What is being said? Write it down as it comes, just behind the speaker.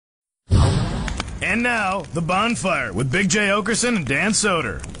And now, The Bonfire with Big J. Oakerson and Dan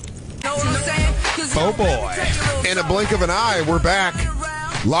Soder. Oh, boy. In a blink of an eye, we're back.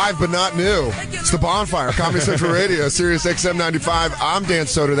 Live but not new. It's The Bonfire, Comedy Central Radio, Sirius XM 95. I'm Dan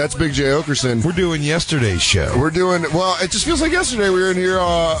Soder. That's Big J. Oakerson. We're doing yesterday's show. We're doing, well, it just feels like yesterday we were in here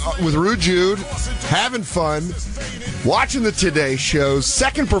with Rude Jude, having fun, watching the Today Show's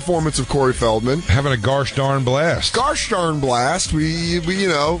second performance of Corey Feldman. Having a gosh darn blast. Gosh darn blast. We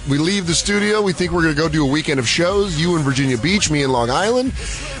leave the studio. We think we're going to go do a weekend of shows. You in Virginia Beach, me in Long Island.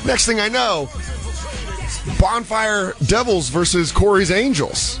 Next thing I know, Bonfire Devils versus Corey's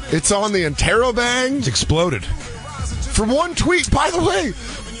Angels. It's on the Interrobang. It's exploded. From one tweet, by the way,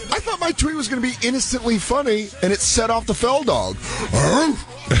 I thought my tweet was going to be innocently funny, and it set off the Fell Dog.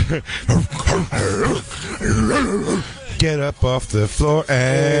 Get up off the floor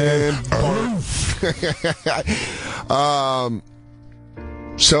and...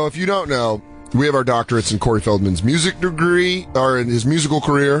 So if you don't know, we have our doctorates in Corey Feldman's music degree, or in his musical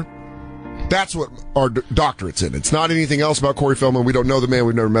career. That's what our doctorate's in. It's not anything else about Corey Feldman. We don't know the man.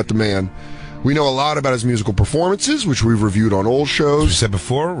 We've never met the man. We know a lot about his musical performances, which we've reviewed on old shows. As we said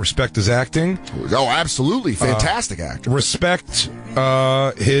before, respect his acting. Oh, absolutely. Fantastic actor. Respect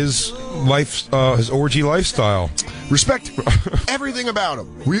his orgy lifestyle. Respect everything about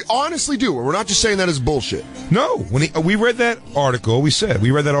him. We honestly do. We're not just saying that as bullshit. No. When we read that article, we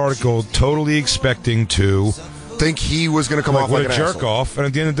read that article totally expecting to... think he was going to come off like an jerk asshole. Off, and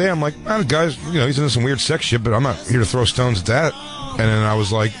at the end of the day, I'm like, the guy's, he's into some weird sex shit, but I'm not here to throw stones at that. And then I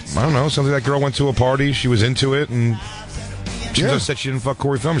was like, I don't know, something that girl went to a party, she was into it, and she just said she didn't fuck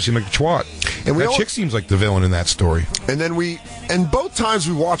Corey Feldman. She seemed like a twat. And that chick seems like the villain in that story. And then both times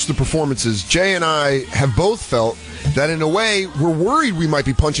we watched the performances, Jay and I have both felt that in a way we're worried we might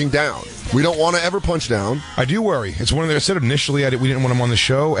be punching down. We don't want to ever punch down. I do worry. It's one of the, I said initially we didn't want him on the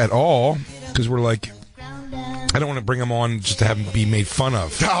show at all because we're like, I don't want to bring him on just to have him be made fun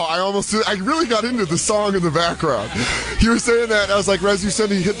of. No, I really got into the song in the background. You were saying that, I was like, as you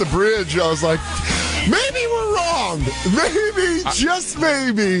said he hit the bridge, I was like, maybe we're wrong. Maybe, just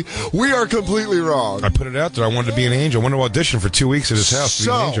maybe, we are completely wrong. I put it out there. I wanted to be an angel. I wanted to audition for 2 weeks at his house to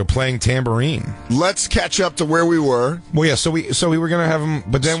be an angel playing tambourine. Let's catch up to where we were. Well, yeah, so we were going to have him,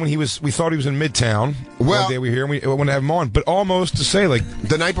 but then when we thought he was in Midtown, one day we were here, and we wanted to have him on, but almost to say, like...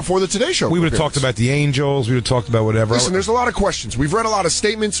 the night before the Today Show. We would have talked about the Angels, we would have talked about whatever. Listen, there's a lot of questions. We've read a lot of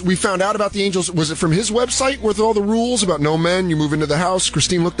statements. We found out about the Angels. Was it from his website with all the rules about no men, you move into the house?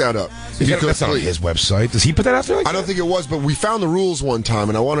 Christine, look that up. That's not on his website. Does he put that out there like I don't think it was, but we found the rules one time,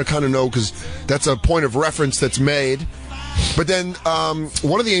 and I want to kind of know, because that's a point of reference that's made. But then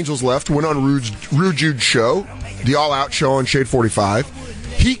one of the Angels left, went on Rude Jude's show, the All Out show on Shade 45.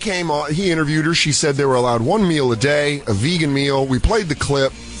 He came on, he interviewed her. She said they were allowed one meal a day, a vegan meal. We played the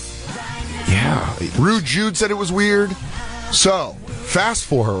clip. Yeah. Rude Jude said it was weird. So, fast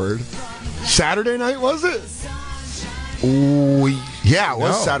forward. Saturday night, was it? Yeah, it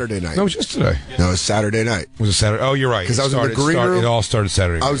was Saturday night. No, it was yesterday. No, it was Saturday night. Was it Saturday? Oh, you're right. Because I was in the green room. It all started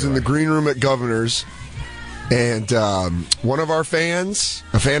Saturday night. I was in the green room at Governor's. And one of our fans,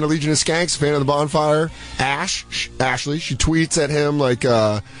 a fan of Legion of Skanks, a fan of the Bonfire, Ashley, she tweets at him like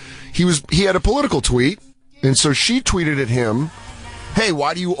he had a political tweet, and so she tweeted at him, "Hey,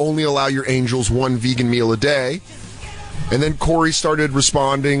 why do you only allow your Angels one vegan meal a day?" And then Corey started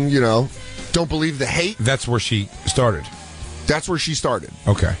responding, don't believe the hate. That's where she started. That's where she started.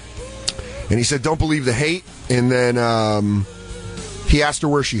 Okay. And he said, don't believe the hate. And then he asked her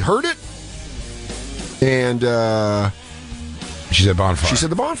where she heard it. And she said Bonfire. She said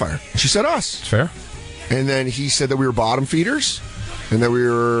the Bonfire. She said us. It's fair. And then he said that we were bottom feeders and that we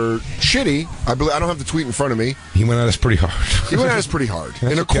were shitty. I don't have the tweet in front of me. He went at us pretty hard. He went at us pretty hard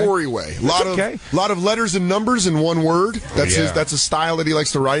in a Corey way. A lot of letters and numbers in one word. That's a style that he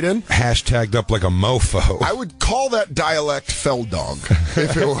likes to write in. Hashtagged up like a mofo. I would call that dialect Feldog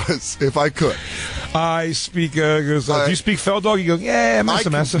if I could. I speak. Do you speak Feldog? You go, yeah,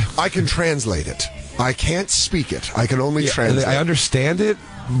 massa. I can translate it. I can't speak it. I can only translate. I understand it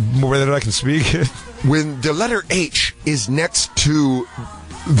more than I can speak it. When the letter H is next to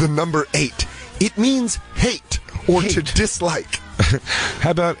the number 8, it means hate or to dislike.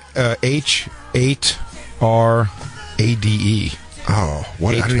 How about H8RADE? Oh,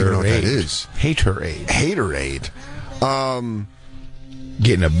 what? I don't even know what that is. Haterade. Haterade.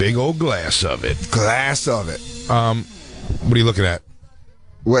 Getting a big old glass of it. Glass of it. What are you looking at?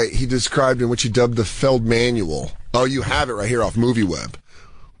 Wait, he described in which he dubbed the Feld Manual. Oh, you have it right here off MovieWeb.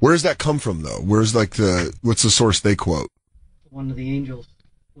 Where does that come from, though? Where's what's the source they quote? One of the Angels.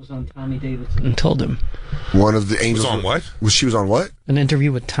 was on Tommy Davidson and told him. One of the angels was on what? She was on what? An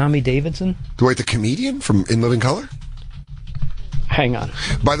interview with Tommy Davidson. Wait, the comedian from In Living Color? Hang on.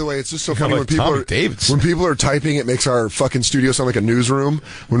 By the way, it's just so funny like when people are typing, it makes our fucking studio sound like a newsroom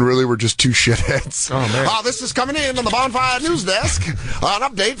when really we're just two shitheads. Oh, man. This is coming in on the Bonfire News Desk. An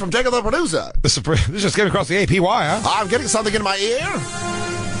update from Jacob the producer. This just came across the AP wire. I'm getting something in my ear.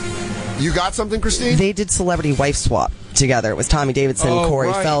 You got something, Christine? They did Celebrity Wife Swap together. It was Tommy Davidson and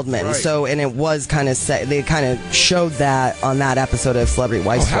Corey Feldman. Right. So, and it was kind of they kind of showed that on that episode of Celebrity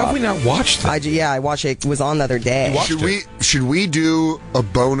Wife Swap. How have we not watched it? I watched it. It was on the other day. Should we do a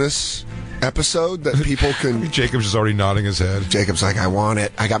bonus episode that people can... Jacob's just already nodding his head. Jacob's like, I want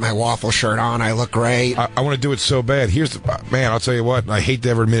it. I got my waffle shirt on. I look great. I want to do it so bad. Man, I'll tell you what, I hate to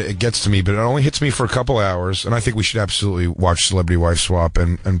ever admit it gets to me, but it only hits me for a couple hours, and I think we should absolutely watch Celebrity Wife Swap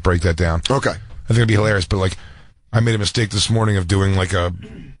and break that down. Okay. I think it'd be hilarious, but like, I made a mistake this morning of doing like a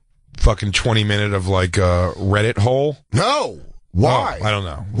fucking 20-minute of like a Reddit hole. No. Why? Oh, I don't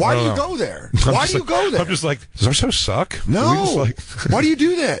know. Why do you go there? Why do you go there? I'm just like, does our show suck? No. Why do you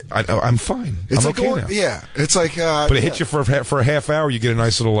do that? I'm fine. It's I'm like okay now. Yeah. It's like, but it hits you for a half hour. You get a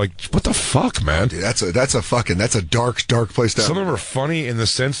nice little like, what the fuck, man? Dude, that's a dark place to. Some of them are funny in the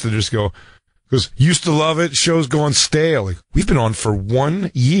sense to just go, because used to love it. Shows going stale. Like, we've been on for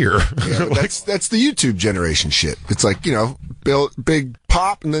 1 year. Yeah, that's the YouTube generation shit. It's like, build big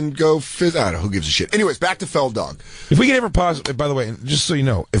pop and then go fizz. I don't know who gives a shit. Anyways, back to Feld Dog. If we can ever by the way, just so you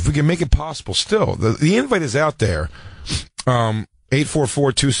know, if we can make it possible, still the invite is out there.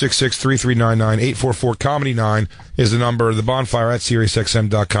 844-266-3399. 844-COMEDY9 is the number. The Bonfire at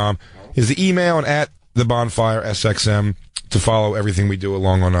SiriusXM.com is the email, and at the Bonfire SXM to follow everything we do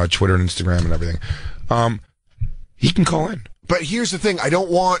along on Twitter and Instagram and everything. He can call in. But here's the thing. I don't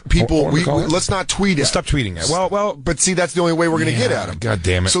want people... let's not tweet it. Stop tweeting it. Well, but see, that's the only way we're going to get at him. God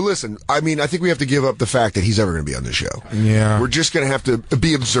damn it. So listen, I think we have to give up the fact that he's ever going to be on the show. Yeah. We're just going to have to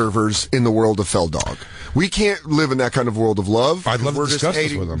be observers in the world of Feld Dog. We can't live in that kind of world of love. I'd love to discuss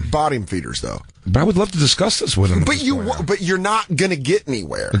this with him. Bottom feeders, though. But I would love to discuss this with him. But you're not going to get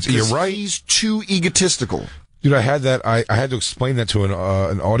anywhere. You're right. He's too egotistical. Dude, I had that. I had to explain that to an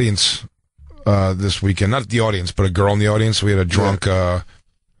audience this weekend. Not the audience, but a girl in the audience. We had a drunk a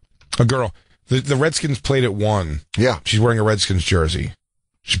girl. The Redskins played at 1. Yeah. She's wearing a Redskins jersey.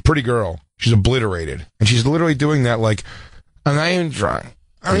 She's a pretty girl. She's obliterated. And she's literally doing that like, and I am drunk.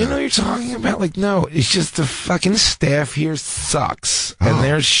 I mean, you know what you're talking about? Like, no, it's just the fucking staff here sucks. And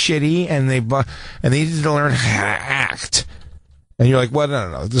they're shitty, and they need to learn how to act. And you're like, well,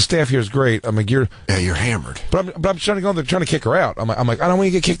 no. The staff here is great. I'm like, you're hammered. But I'm trying to go. They're trying to kick her out. I'm like, I don't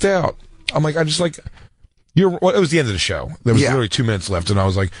want you to get kicked out. I'm like, it was the end of the show. There was literally 2 minutes left, and I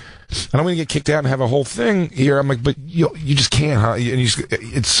was like, I don't want to get kicked out and have a whole thing here. I'm like, but you just can't, huh? And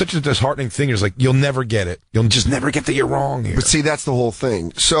it's such a disheartening thing. You're just like, you'll never get it. You'll just never get that you're wrong here. But see, that's the whole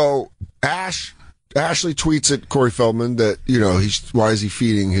thing. So Ashley tweets at Corey Feldman that, why is he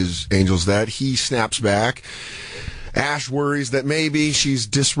feeding his angels that? He snaps back. Ash worries that maybe she's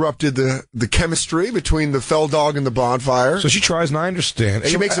disrupted the chemistry between the Feld Dog and the Bonfire. So she tries, and I understand.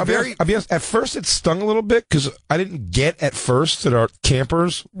 She makes I'll be honest, at first it stung a little bit, because I didn't get at first that our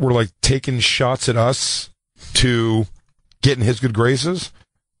campers were like taking shots at us to get in his good graces.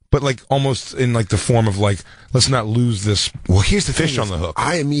 But like almost in like the form of like, let's not lose this. Well, here's the fish on the hook.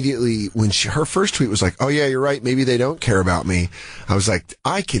 I immediately, when her first tweet was like, "Oh yeah, you're right. Maybe they don't care about me." I was like,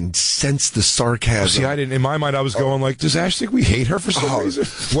 I can sense the sarcasm. See, I didn't. In my mind, I was going like, does Ash think we hate her for some reason?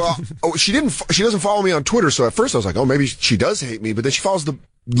 Well, she doesn't follow me on Twitter, so at first I was like, oh, maybe she does hate me. But then she follows the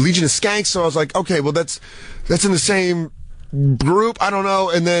Legion of Skanks, so I was like, okay, well that's in the same group, I don't know.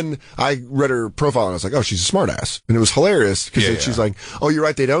 And then I read her profile and I was like, oh, she's a smartass. And it was hilarious because she's like, oh, you're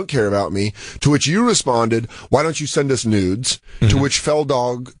right, they don't care about me. To which you responded, why don't you send us nudes? Mm-hmm. To which Feld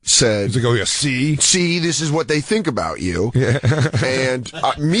Dog said, he's like, oh yeah, see, this is what they think about you. Yeah. And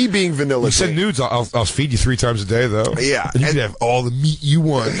me being vanilla, you send nudes, I'll feed you 3 times a day though. Yeah, and you can have all the meat you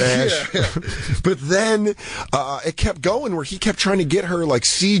want, Ash. Yeah. But then it kept going where he kept trying to get her like,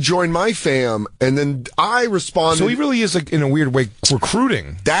 see, join my fam, and then I responded. So he really is like in a weird way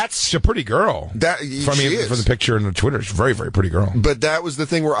recruiting. She's a pretty girl. From the picture and the Twitter, she's a very, very pretty girl. But that was the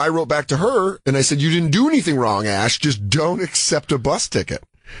thing where I wrote back to her and I said, you didn't do anything wrong, Ash. Just don't accept a bus ticket.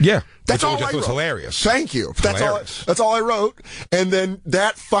 Yeah. That's all I wrote. It was hilarious. Thank you. That's all I wrote. And then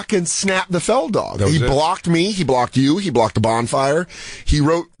that fucking snapped the Feld Dog. He blocked me. He blocked you. He blocked the Bonfire. He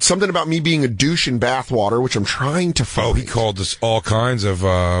wrote something about me being a douche in bathwater, which I'm trying to find. Oh, he called us all kinds of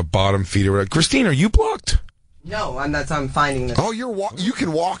bottom feeder. Christine, are you blocked? No, I'm finding this. Oh, you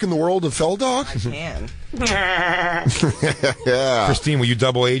can walk in the world of Feldog? I can. Yeah. Christine, will you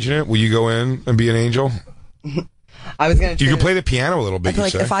double agent it? Will you go in and be an angel? I was going to. You can play the piano a little bit.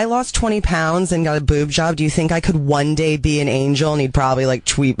 Like, if I lost 20 pounds and got a boob job, do you think I could one day be an angel? And he'd probably like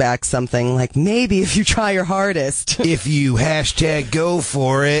tweet back something like, "Maybe if you try your hardest." If you #go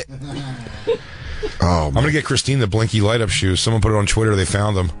for it. Oh, I'm gonna get Christine the blinky light up shoes. Someone put it on Twitter. They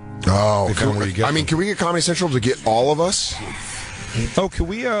found them. Oh, They found where you get them. can we get Comedy Central to get all of us? Oh, can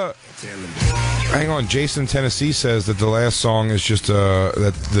we? Hang on. Jason, Tennessee says that the last song is just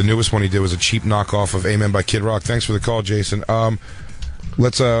that the newest one he did was a cheap knockoff of "Amen" by Kid Rock. Thanks for the call, Jason.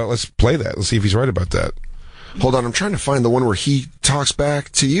 Let's play that. Let's see if he's right about that. Hold on, I'm trying to find the one where he talks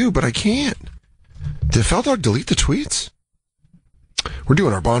back to you, but I can't. Did Feldog delete the tweets? We're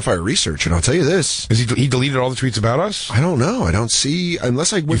doing our Bonfire research, and I'll tell you this. Is he deleted all the tweets about us? I don't know. I don't see,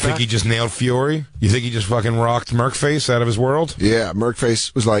 unless I went You think back. he just nailed Fiore? You think he just fucking rocked Merkface out of his world? Yeah,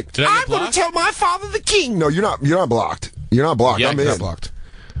 Merkface was like, Did I get I'm going to blocked? tell my father the king. No, you're not blocked. You're not blocked. Yeah, I'm you're in. Not blocked.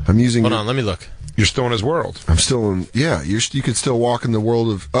 I'm using Hold your- on, let me look. You're still in his world. I'm still in, yeah, you could still walk in the world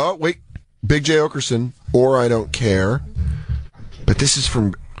of, oh, wait, Big J. Oakerson, or I don't care. But this is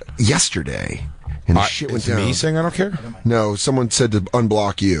from yesterday, and the shit went Is it down. me saying I don't care? No, someone said to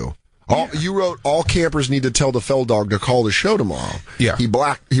unblock you. You wrote, all campers need to tell the Feldog to call the show tomorrow. Yeah. He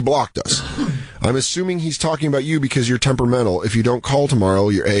blocked us. I'm assuming he's talking about you because you're temperamental. If you don't call tomorrow,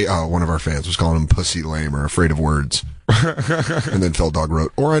 you're one of our fans was calling him pussy, lame, or afraid of words. And then Feldog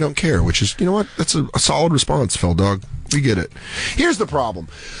wrote, or I don't care, which is, you know what? That's a solid response, Feldog. We get it. Here's the problem.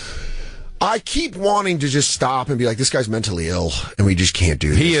 I keep wanting to just stop and be like, this guy's mentally ill, and we just can't do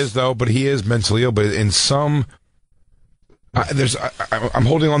this. He is, though, but he is mentally ill. But in some... I'm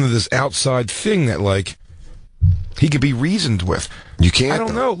holding on to this outside thing that, like, he could be reasoned with. You can't. I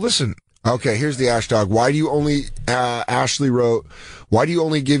don't know. Listen. Okay, here's the Ash Dog. Why do you only, Ashley wrote, why do you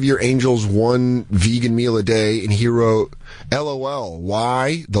only give your angels one vegan meal a day? And he wrote, LOL,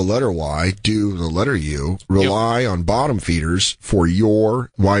 why, the letter Y, do the letter U, rely on bottom feeders for your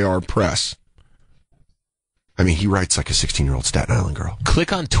YR press? I mean, he writes like a 16-year-old Staten Island girl.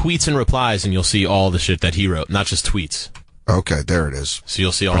 Click on tweets and replies, and you'll see all the shit that he wrote, not just tweets. Okay, there it is. So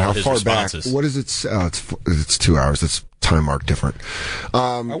you'll see all But how his far responses. back? What is it? It's 2 hours. That's time marked different.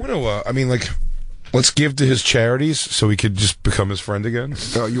 I want to, let's give to his charities so he could just become his friend again.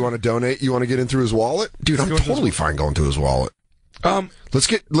 Oh, you want to donate? You want to get in through his wallet? Dude, I'm totally fine going through his wallet. Let's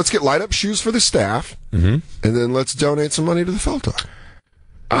get light up shoes for the staff, and then let's donate some money to the Feldog.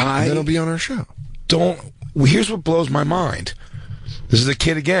 And then he'll be on our show. Here's what blows my mind. This is a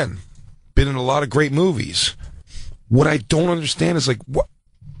kid again. Been in a lot of great movies. What I don't understand is, like, what?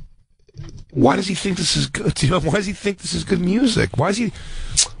 Why does he think this is good? You know, why does he think this is good music? Why is he?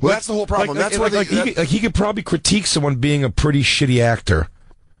 Well, that's the whole problem. That's where he could probably critique someone being a pretty shitty actor.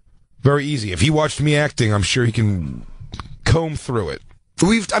 Very easy. If he watched me acting, I'm sure he can comb through it.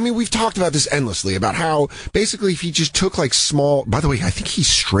 We've talked about this endlessly, about how basically if he just took like small, by the way, I think he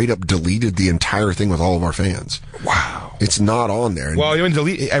straight up deleted the entire thing with all of our fans. Wow. It's not on there. Well, you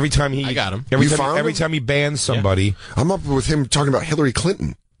delete every time he. I got him. Every You time he bans somebody. I'm up with him talking about Hillary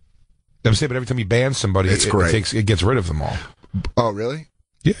Clinton. I'm saying, but every time he bans somebody, It's great. It gets rid of them all. Oh, really?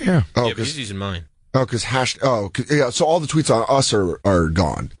 Yeah. Oh, Yeah, but he's using mine. yeah. So all the tweets on us are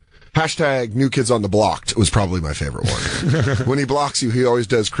gone. Hashtag New Kids on the Blocked was probably my favorite one. When he blocks you, he always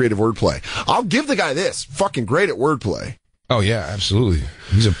does creative wordplay. I'll give the guy this. Fucking great at wordplay. Oh yeah, absolutely.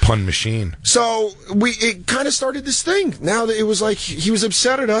 He's a pun machine. So it kind of started this thing. Now that it was like he was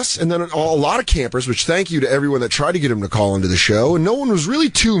upset at us, and then a lot of campers. Which thank you to everyone that tried to get him to call into the show, and no one was really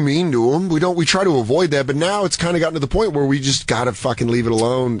too mean to him. We try to avoid that, but now it's kind of gotten to the point where we just gotta fucking leave it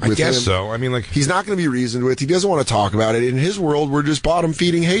alone. With I guess him. so. I mean, like, He's not going to be reasoned with. He doesn't want to talk about it. In his world, we're just bottom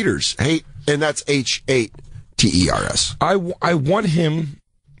feeding haters. Hate, and that's HATERS. I want him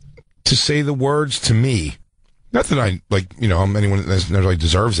to say the words to me. Not that I'm anyone that necessarily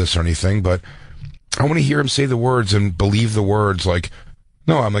deserves this or anything, but I want to hear him say the words and believe the words. Like,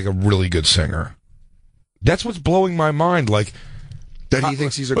 no, I'm like a really good singer. That's what's blowing my mind. Like, That he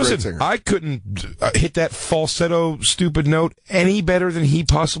thinks he's a great singer. I couldn't hit that falsetto stupid note any better than he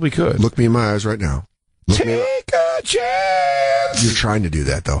possibly could. Look me in my eyes right now. Take a chance. You're trying to do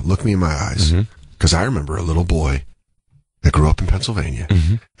that, though. Look me in my eyes. Because I remember a little boy that grew up in Pennsylvania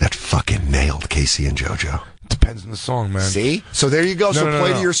that fucking nailed Casey and JoJo. Depends on the song, man. See? So there you go. No, Play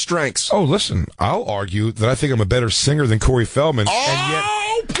no. to your strengths. Oh, listen, I'll argue that I think I'm a better singer than Corey Feldman.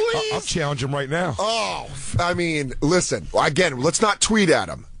 Oh, please? I'll challenge him right now. Oh, I mean, listen, again, let's not tweet at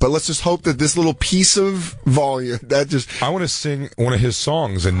him, but let's just hope that this little piece of volume, I want to sing one of his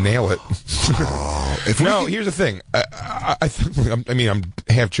songs and nail it. Here's the thing. I'm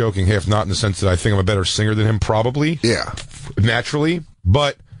half joking, half not, in the sense that I think I'm a better singer than him, probably. Yeah. Naturally,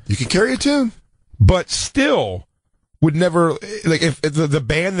 but... You can carry a tune. But still... would never, like, if the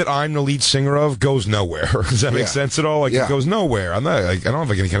band that I'm the lead singer of goes nowhere. Does that make sense at all? Like, it goes nowhere. I'm not, like, I don't have,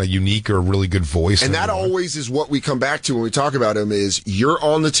 like, any kind of unique or really good voice. And that always is what we come back to when we talk about him is you're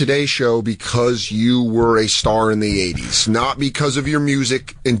on the Today Show because you were a star in the 80s, not because of your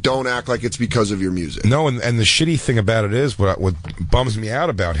music, and don't act like it's because of your music. No, and the shitty thing about it is, what bums me out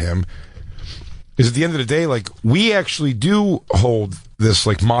about him is at the end of the day, like, we actually do hold this,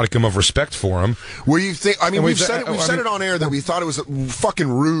 like, modicum of respect for him. Well, you think? I mean, we've said it on air that we thought it was fucking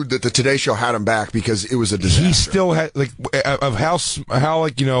rude that the Today Show had him back because it was a disaster. He still had, like, of how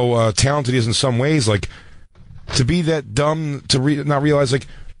like, you know, talented he is in some ways, like, to be that dumb to not realize, like,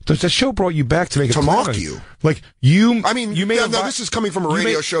 the show brought you back to make to mock you. Like, you. I mean, you made this is coming from a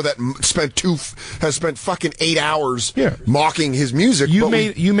radio show that has spent fucking 8 hours mocking his music. They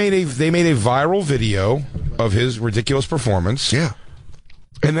made a viral video of his ridiculous performance. Yeah.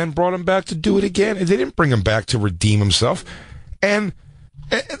 And then brought him back to do it again. And they didn't bring him back to redeem himself. And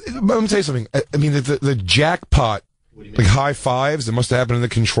let me tell you something. I mean, the jackpot, like, high fives that must have happened in the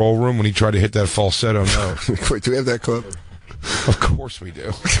control room when he tried to hit that falsetto note. Wait, do we have that clip? Of course we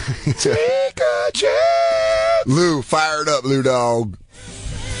do. Lou, fire it up, Lou Dog.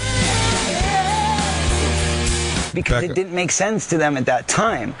 Because it didn't make sense to them at that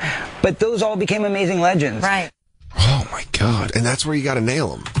time. But those all became amazing legends. Right. Oh, my God. And that's where you got to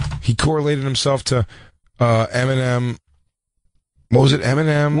nail him. He correlated himself to Eminem. What was it,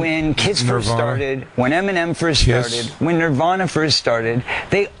 Eminem? When Kiss first started, when Eminem first started, when Nirvana first started,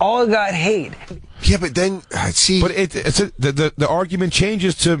 they all got hate. Yeah, but then, see... But the argument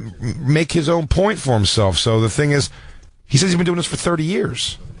changes to make his own point for himself. So the thing is, he says he's been doing this for 30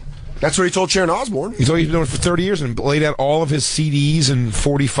 years. That's what he told Sharon Osbourne. He's been doing it for 30 years and laid out all of his CDs and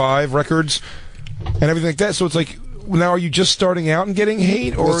 45 records and everything like that. So it's like, now are you just starting out and getting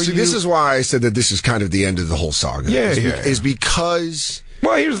hate? Or this is why I said that this is kind of the end of the whole saga. Is because...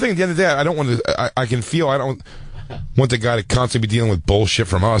 Well, here's the thing. At the end of the day, I don't want to... I can feel... I don't want the guy to constantly be dealing with bullshit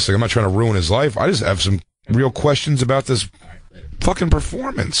from us. Like, I'm not trying to ruin his life. I just have some real questions about this fucking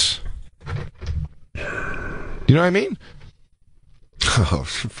performance. You know what I mean? Oh,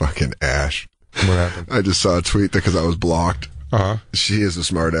 fucking Ash. What happened? I just saw a tweet because I was blocked. Uh-huh. She is a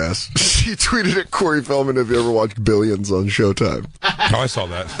smartass. She tweeted at Corey Feldman, have you ever watched Billions on Showtime? Oh, I saw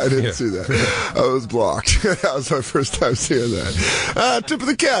that. I didn't see that. I was blocked. That was my first time seeing that. Tip of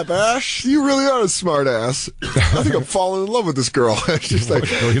the cap, Ash. You really are a smartass. I think I'm falling in love with this girl. She's like,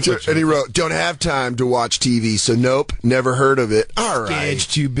 and he wrote, don't have time to watch TV, so nope, never heard of it. All right. Schedule's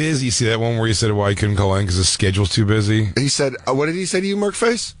too busy. See that one where he said why he couldn't call in because his schedule's too busy? He said, what did he say to you,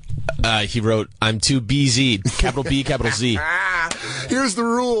 Merkface? He wrote, I'm too BZ, capital B, capital Z. Here's the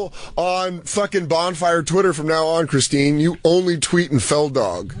rule on fucking Bonfire Twitter from now on, Christine. You only tweet in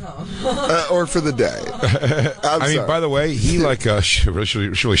Felldog. Or for the day. I mean, by the way, he she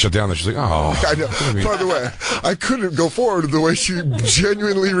really shut down there. She's like, oh. I know. By the way, I couldn't go forward with the way she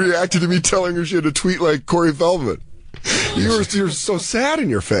genuinely reacted to me telling her she had to tweet like Corey Feldman. You're so sad in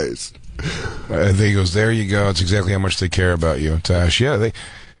your face. And then he goes, there you go. It's exactly how much they care about you. Tash. Yeah,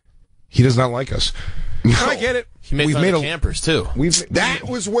 he does not like us. No. I get it. He made fun of campers, too. That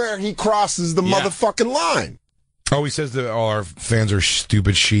was where he crosses the motherfucking line. Oh, he says that all our fans are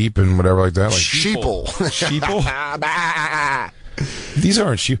stupid sheep and whatever like that. Like sheeple. Sheeple? These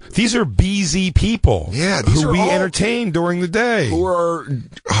aren't sheep. These are BZ people. Yeah, who we entertain during the day. Who are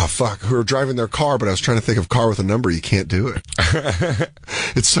driving their car, but I was trying to think of car with a number. You can't do it.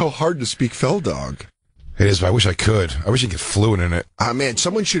 It's so hard to speak Felldog. It is, but I wish I could. I wish I could get fluent in it. Man,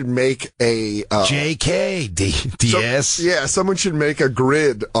 someone should make a... JK, DS. Someone should make a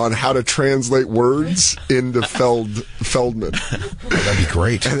grid on how to translate words into Feldman. That'd be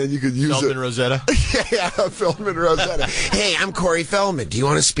great. And then you could use Feldman Rosetta? Yeah, Feldman Rosetta. Hey, I'm Corey Feldman. Do you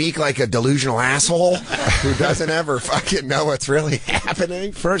want to speak like a delusional asshole who doesn't ever fucking know what's really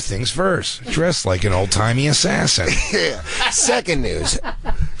happening? First things first. Dress like an old-timey assassin. Yeah. Second news.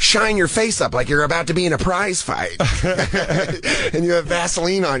 Shine your face up like you're about to be in a prize fight. And you have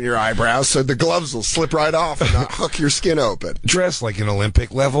Vaseline on your eyebrows so the gloves will slip right off and not hook your skin open. Dress like an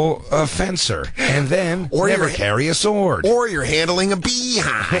Olympic-level fencer. And then never carry a sword. Or you're handling a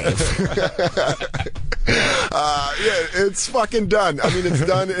beehive. It's fucking done. I mean, it's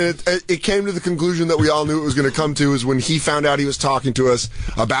done. It came to the conclusion that we all knew it was going to come to is when he found out he was talking to us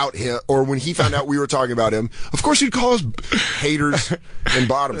about him, or when he found out we were talking about him. Of course, he'd call us haters and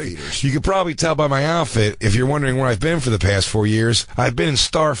bottom feeders. You could probably tell by my outfit, if you're wondering where I've been for the past 4 years, I've been in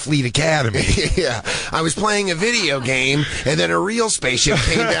Starfleet Academy. Yeah. I was playing a video game, and then a real spaceship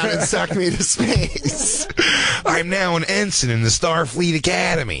came down and sucked me to space. I'm now an ensign in the Starfleet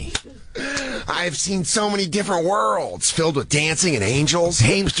Academy. I've seen so many different worlds filled with dancing and angels.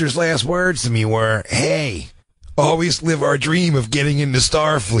 Hamster's last words to me were, hey, always live our dream of getting into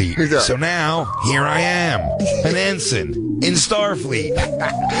Starfleet. Yeah. So now, here I am, an ensign in Starfleet.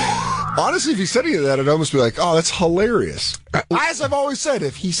 Honestly, if he said any of that, I'd almost be like, oh, that's hilarious. As I've always said,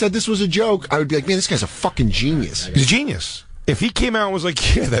 if he said this was a joke, I would be like, man, this guy's a fucking genius. He's a genius. If he came out and was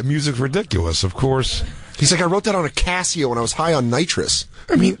like, yeah, that music's ridiculous, of course. He's like, I wrote that on a Casio when I was high on nitrous.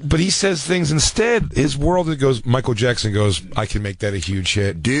 I mean, but he says things instead. His world, it goes, Michael Jackson goes, I can make that a huge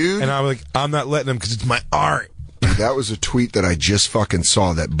hit. Dude. And I'm like, I'm not letting him because it's my art. That was a tweet that I just fucking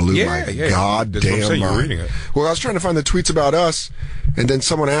saw that blew my goddamn mind. Reading it. Well, I was trying to find the tweets about us, and then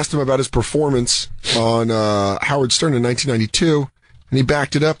someone asked him about his performance on Howard Stern in 1992, and he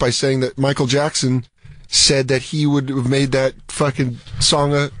backed it up by saying that Michael Jackson said that he would have made that fucking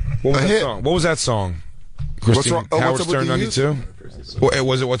song a hit. Song? What was that song? What's wrong? Oh, Howard What's Up Stern with the 92?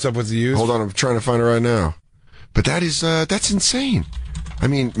 Was it What's Up with the Youth? Hold on, I'm trying to find it right now. But that is, that's insane. I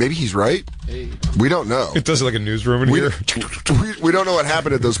mean, maybe he's right. We don't know. It does like a newsroom in here. We don't know what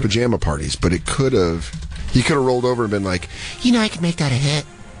happened at those pajama parties, but it could have. He could have rolled over and been like, you know, I could make that a hit.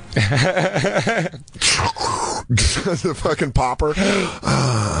 The fucking popper.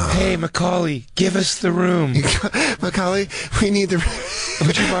 Hey, Macaulay, give us the room. Macaulay, we need the.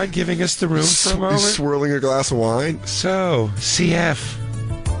 Would you mind giving us the room for a moment? He's swirling a glass of wine. So, CF.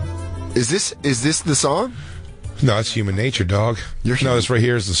 Is this the song? No, it's Human Nature, dog. No, this right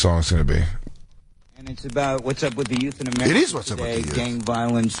here is the song it's going to be. And it's about what's up with the youth in America. It is what's up with the youth. Gang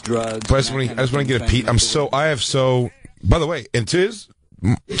violence, drugs. But I just want to get a peek. By the way, and to his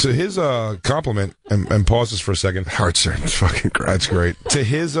compliment, and pause this for a second. Howard Stern's fucking great. That's great. To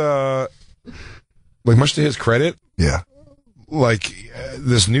his, much to his credit. Yeah.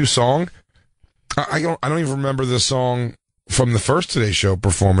 This new song, I don't even remember the song from the first Today Show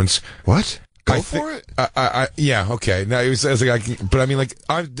performance. What? Go for it. Yeah. Okay. Now it was like but I mean,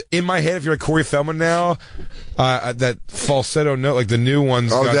 I'm in my head. If you're like Corey Feldman now, that falsetto note, like the new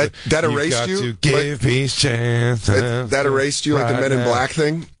ones. Oh, that erased you. To give peace chance. That erased you, like the Men in Black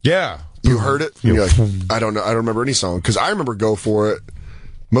thing. Yeah. You heard it. And you're like, I don't know. I don't remember any song because I remember "Go For It"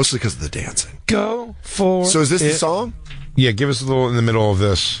 mostly because of the dancing. Go for. So is this it. the song? Yeah. Give us a little in the middle of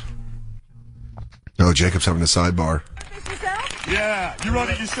this. Oh, Jacob's having a sidebar. Yeah, you wrote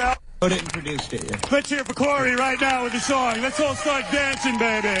it yourself? Wrote it and produced it, yeah. Let's hear for Corey right now with the song. Let's all start dancing,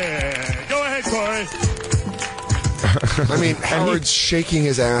 baby. Go ahead, Corey. I mean, Howard's shaking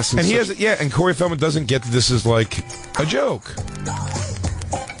his ass. And he has, and Corey Feldman doesn't get that this is like a joke.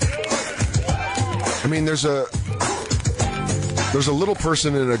 I mean, there's a little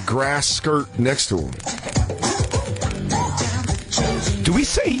person in a grass skirt next to him. Do we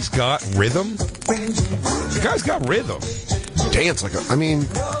say he's got rhythm? The guy's got rhythm. Dance like I mean,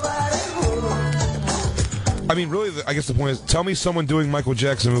 really, I guess the point is, tell me someone doing Michael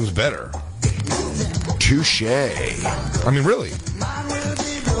Jackson moves better. Touche. I mean, really.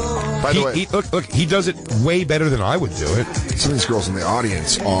 By the way, look, he does it way better than I would do it. Some of these girls in the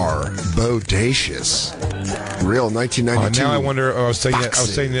audience are bodacious. Real 1992. Now I wonder. I was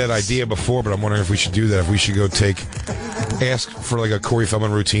saying that idea before, but I'm wondering if we should do that. If we should go ask for like a Corey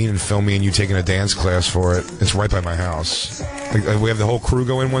Feldman routine and film me and you taking a dance class for it. It's right by my house. We have the whole crew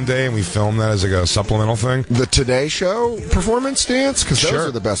go in one day and we film that as like a supplemental thing. The Today Show performance dance? Because those are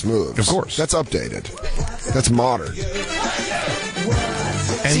the best moves. Of course. That's updated. That's modern.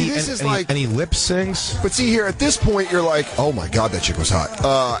 And he lip syncs. But see here, at this point, you're like, oh my God, that chick was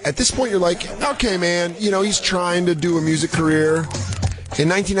hot. At this point, you're like, okay, man, he's trying to do a music career. In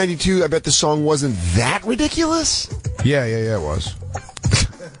 1992, I bet the song wasn't that ridiculous. Yeah, it was.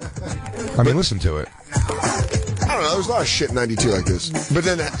 I mean, listen to it. I don't know. There's a lot of shit in 92 like this. But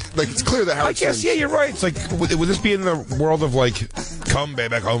then, it's clear that Howard Stern... you're right. It's like, would this be in the world of, like, come,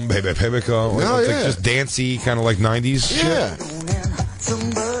 baby, come, baby, baby, come? Like just dancey, kind of like 90s shit?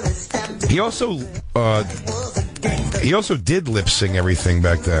 He also did lip sing everything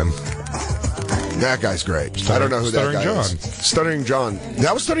back then. That guy's great. I don't know who that guy is. Stuttering John.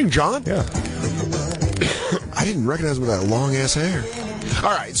 That was Stuttering John? Yeah. I didn't recognize him with that long-ass hair. All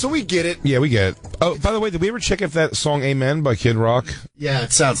right, so we get it. Yeah, we get it. Oh, by the way, did we ever check if that song Amen by Kid Rock? Yeah,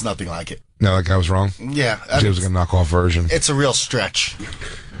 it sounds nothing like it. No, that guy was wrong. Yeah. It was like a knockoff version. It's a real stretch.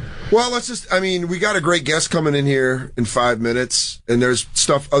 Well, we got a great guest coming in here in 5 minutes, and there's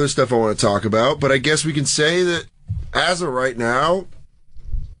other stuff I want to talk about, but I guess we can say that as of right now,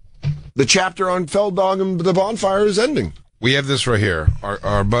 the chapter on Felddog and the Bonfire is ending. We have this right here.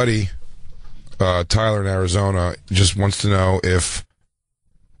 Our buddy, Tyler in Arizona, just wants to know if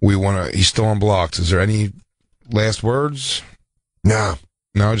we want to... He's still unblocked. Is there any last words? No.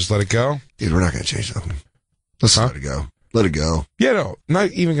 No, just let it go? Dude, we're not going to change nothing. Let's let it go. Let it go. Yeah, no.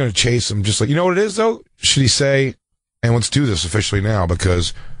 Not even going to chase him. Just like, you know what it is, though? Should he say, and let's do this officially now,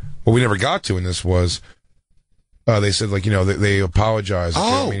 because what we never got to in this was, they said, like, they apologize.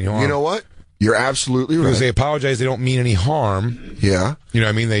 Oh, you know what? You're absolutely right. Because they apologize, they don't mean any harm. Yeah. You know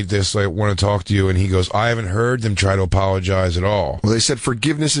what I mean? They just want to talk to you, and he goes, I haven't heard them try to apologize at all. Well, they said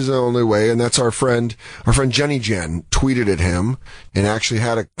forgiveness is the only way, and that's our friend Jenny Jen tweeted at him and actually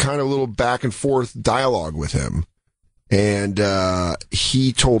had a kind of little back and forth dialogue with him. And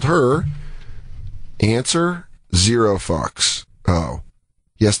he told her, answer, 0 fucks. Oh.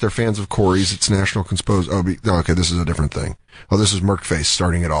 Yes, they're fans of Corey's. It's National Compose. Oh, okay, this is a different thing. Oh, this is Merkface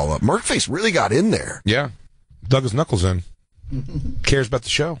starting it all up. Merkface really got in there. Yeah. Dug his knuckles in. Cares about the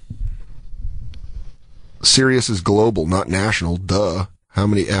show. Sirius is global, not national. Duh. How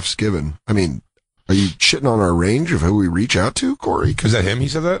many F's given? I mean, are you shitting on our range of who we reach out to, Corey? Is that him? He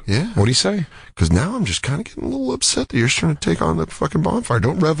said that? Yeah. What'd he say? Because now I'm just kind of getting a little upset that you're just trying to take on the fucking Bonfire.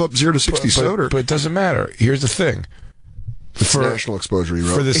 Don't rev up 0 to 60 Soder. But it doesn't matter. Here's the thing. It's national exposure, he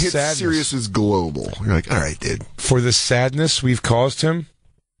wrote. For the sadness. Sirius is global. You're like, all right, dude. For the sadness we've caused him,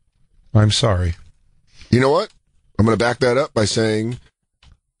 I'm sorry. You know what? I'm going to back that up by saying,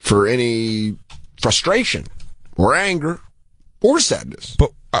 for any frustration or anger or sadness.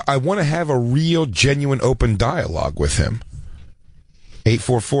 But I want to have a real, genuine, open dialogue with him.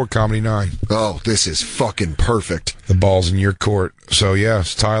 844-COMEDY-9. Oh, this is fucking perfect. The ball's in your court. So,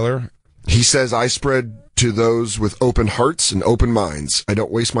 yes, Tyler. He says, I spread to those with open hearts and open minds. I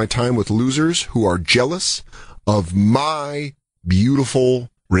don't waste my time with losers who are jealous of my beautiful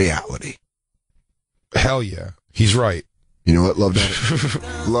reality. Hell yeah. He's right. You know what? Love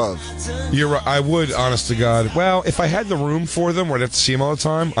that. Love. You're right. I would, honest to God. Well, if I had the room for them where I'd have to see them all the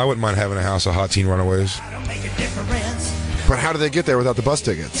time, I wouldn't mind having a house of hot teen runaways. But how do they get there without the bus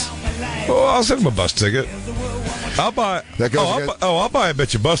tickets? Well, I'll send them a bus ticket. I'll buy. I'll buy a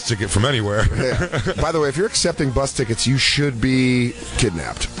bitch a bus ticket from anywhere. Yeah. By the way, if you're accepting bus tickets, you should be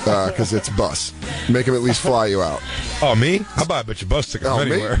kidnapped because it's bus. Make them at least fly you out. Oh, me? I'll buy a bitch a bus ticket from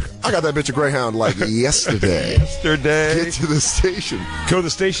anywhere. Me? I got that bitch a Greyhound like yesterday. Get to the station. Go to the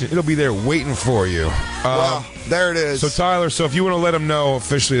station. It'll be there waiting for you. Well, there it is. So Tyler, if you want to let them know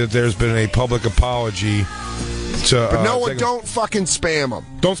officially that there's been a public apology. But no one, don't fucking spam them.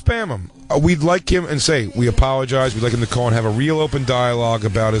 Don't spam him. We'd like him and say, we apologize. We'd like him to call and have a real open dialogue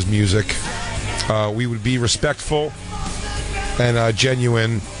about his music. We would be respectful and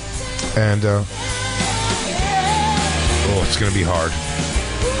genuine. And, it's going to be hard.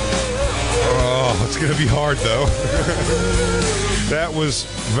 Oh, it's going to be hard, though. That was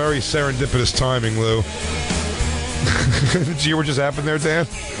very serendipitous timing, Lou. Did you hear what just happened there, Dan?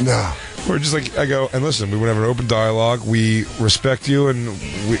 No. We're just like, I go, and listen, we want to have an open dialogue. We respect you, and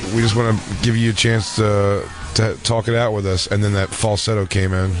we just want to give you a chance to talk it out with us. And then that falsetto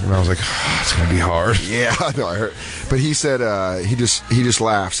came in, and I was like, it's going to be hard. Yeah, no, I heard. But he said he just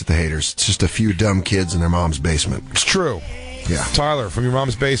laughs at the haters. It's just a few dumb kids in their mom's basement. It's true. Yeah. Tyler, from your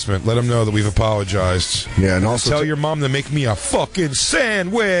mom's basement, let them know that we've apologized. Yeah, and also tell your mom to make me a fucking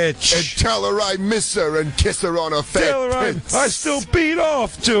sandwich. And tell her I miss her and kiss her on her face. Tell her I still beat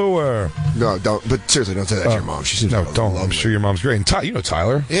off to her. No, don't. But seriously, don't say that to your mom. She seems don't. I'm sure your mom's great. And you know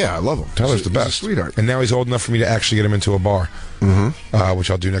Tyler. Yeah, I love him. Tyler's the best. He's a sweetheart. And now he's old enough for me to actually get him into a bar. Mm-hmm.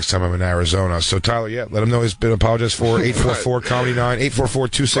 Which I'll do next time I'm in Arizona. So Tyler, let him know he's been apologized for. 844-COMEDY-9,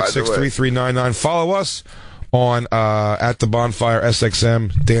 844-266-3399. Follow us on at the Bonfire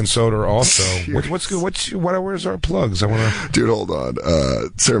SXM. Dan Soder also. What's good? Where's our plugs? I want to. Dude, hold on.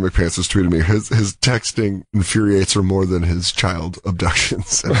 Sarah McPants has tweeted me. His texting infuriates her more than his child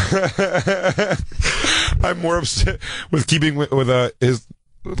abductions. I'm more upset with keeping with his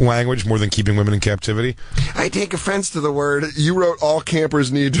language more than keeping women in captivity. I take offense to the word. You wrote all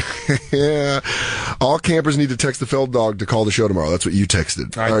campers need all campers need to text the Felddog to call the show tomorrow. That's what you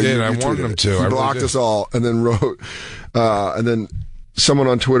texted. I did. I wanted them to. He blocked us all and then wrote and then someone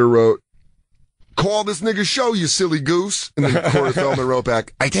on Twitter wrote, call this nigga show, you silly goose. And then Corey Feldman wrote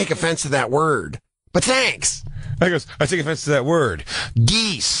back, I take offense to that word. But thanks. I take offense to that word.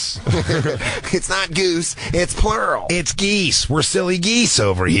 Geese. It's not goose, it's plural. It's geese. We're silly geese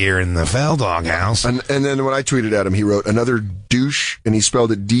over here in the Fell Dog house. And then when I tweeted at him, he wrote, another douche, and he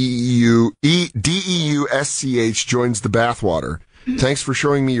spelled it D-E-U-S-C-H, joins the bathwater. Thanks for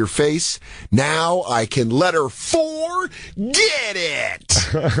showing me your face. Now I can letter 4 get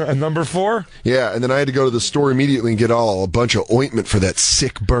it. Number 4? Yeah, and then I had to go to the store immediately and get a bunch of ointment for that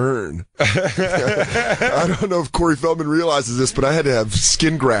sick burn. I don't know if Corey Feldman realizes this, but I had to have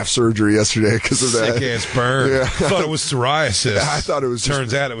skin graft surgery yesterday because of that. Sick-ass burn. Yeah. I thought it was psoriasis. I thought it was.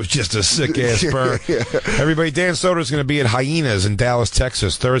 Turns out it was just a sick-ass burn. Yeah. Everybody, Dan Soder is going to be at Hyenas in Dallas,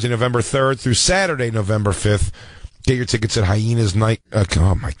 Texas, Thursday, November 3rd through Saturday, November 5th. Get your tickets at Hyenas Night.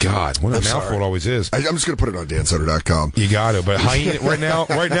 Oh my God, what a mouthful it always is. I'm just going to put it on dansoder.com. You got to, but right now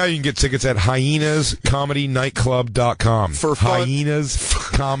you can get tickets at hyenascomedynightclub.com. For fun.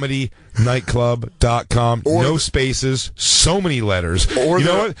 hyenascomedynightclub.com. No spaces, so many letters. You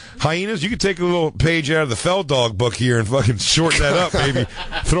know what? Hyenas, you could take a little page out of the Fell Dog book here and fucking shorten that up, maybe.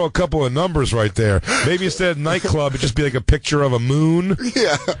 Throw a couple of numbers right there. Maybe instead of nightclub, it'd just be like a picture of a moon.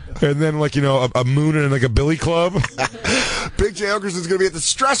 Yeah. And then a moon and like a billy club. Big J. Oakerson's going to be at the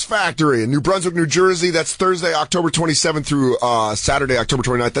Stress Factory in New Brunswick, New Jersey. That's Thursday, October 27th through Saturday, October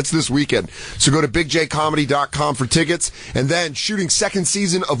 29th. That's this weekend. So go to bigjcomedy.com for tickets. And then shooting second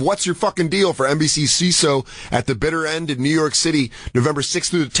season of What's Your Fucking Deal for NBC CISO at the Bitter End in New York City, November 6th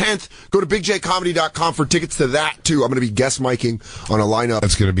through the 10th. Go to bigjcomedy.com for tickets to that, too. I'm going to be guest miking on a lineup.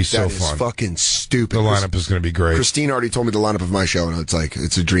 That's going to be so fun. That is fucking stupid. The lineup is going to be great. Christine already told me the lineup of my show, and it's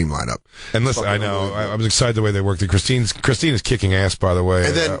a dream lineup. And listen, I know, I was excited the way they worked it. Christine is kicking ass, by the way.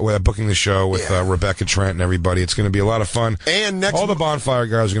 And then, booking the show with Rebecca Trent and everybody. It's going to be a lot of fun. And all the Bonfire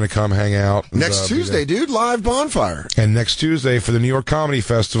guys are going to come hang out. Next Tuesday, dude, live Bonfire. And next Tuesday for the New York Comedy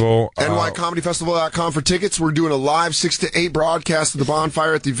Festival. NYComedyFestival.com for tickets. We're doing a live 6 to 8 broadcast of the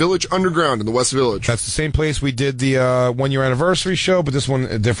Bonfire at the Village Underground in the West Village. That's the same place we did the 1-year anniversary show, but this one,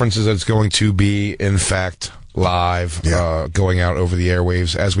 the difference is that it's going to be, in fact, live, going out over the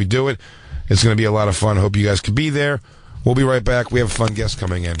airwaves as we do it. It's going to be a lot of fun. Hope you guys could be there. We'll be right back. We have a fun guest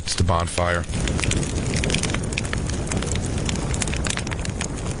coming in. It's the Bonfire.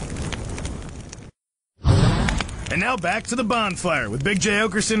 And now back to the Bonfire with Big J.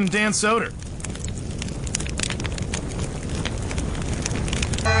 Oakerson and Dan Soder.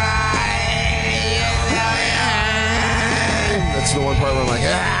 That's the one part where I'm like,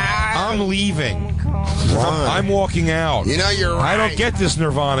 I'm leaving. I'm walking out. You know, you're right. I don't get this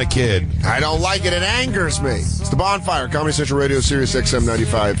Nirvana kid. I don't like it. It angers me. It's the Bonfire, Comedy Central Radio, Sirius XM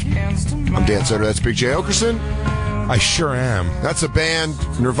 95. I'm Dan Soder. That's Big J. Oakerson. I sure am. That's a band,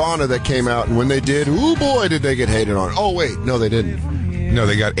 Nirvana, that came out, and when they did, ooh boy, did they get hated on. Oh, wait, no, they didn't. No,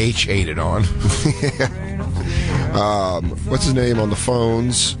 they got H-hated on. What's his name on the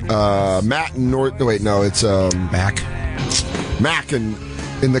phones? Matt and North. No, wait, no, it's Mac. Mac in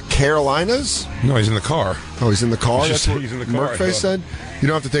the Carolinas? No, he's in the car. Oh, he's in the car? That's what he's in the car. Merkface said? You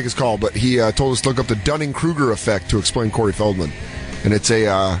don't have to take his call, but he told us to look up the Dunning-Kruger effect to explain Corey Feldman. And it's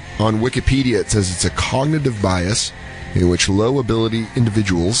on Wikipedia, it says it's a cognitive bias in which low-ability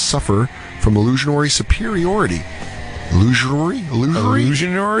individuals suffer from illusionary superiority. Illusionary?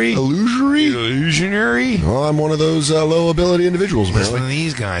 Well, I'm one of those low-ability individuals, apparently. Listen to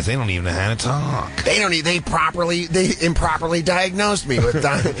these guys. They don't even know how to talk. They improperly diagnosed me with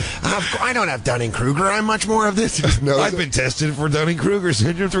I don't have Dunning-Kruger. I'm much more of this. I've been tested for Dunning-Kruger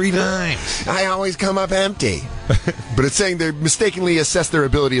syndrome 3 times. I always come up empty. But it's saying they mistakenly assess their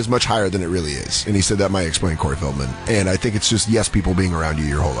ability as much higher than it really is. And he said that might explain Corey Feldman. And I think it's just yes people being around you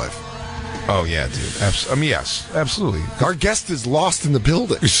your whole life. Oh, yeah, dude. Yes, absolutely. Our guest is lost in the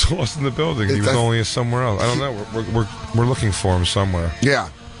building. He's lost in the building. He was only somewhere else. I don't know. We're looking for him somewhere. Yeah.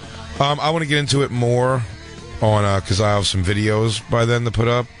 I want to get into it more on because I have some videos by then to put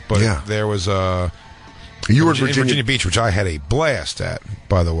up. But there was you were in Virginia Beach, which I had a blast at,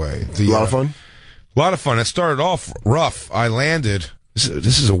 by the way. A lot of fun? A lot of fun. It started off rough. I landed.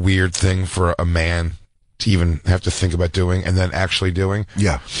 This is a weird thing for a man to even have to think about doing and then actually doing.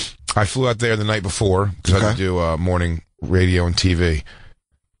 Yeah. I flew out there the night before because I had to do morning radio and TV.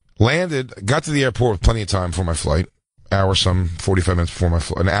 Landed, got to the airport with plenty of time for my flight. 45 minutes before my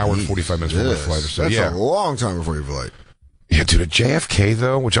flight. An hour and 45 minutes before my flight or so. That's a long time before your flight. Yeah, dude, at JFK,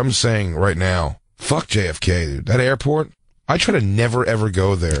 though, which I'm saying right now, fuck JFK, dude. That airport, I try to never, ever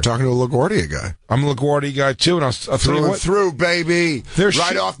go there. You're talking to a LaGuardia guy. I'm a LaGuardia guy, too, and I'll tell you what. Through, baby.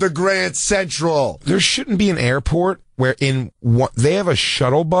 Right off the Grand Central. There shouldn't be an airport where they have a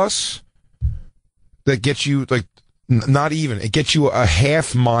shuttle bus that gets you, like, not even, it gets you a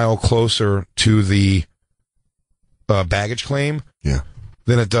half mile closer to the baggage claim. Yeah.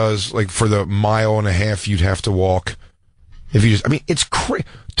 Than it does like for the mile and a half you'd have to walk. If you just, I mean, it's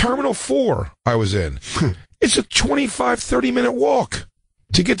Terminal 4 I was in. It's a 25, 30-minute walk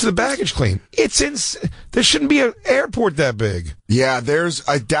to get to the baggage claim. There shouldn't be an airport that big. Yeah, there's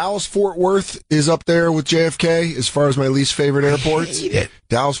Dallas-Fort Worth is up there with JFK as far as my least favorite airports. I hate it.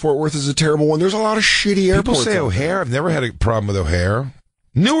 Dallas-Fort Worth is a terrible one. There's a lot of shitty airports. People say O'Hare. I've never had a problem with O'Hare.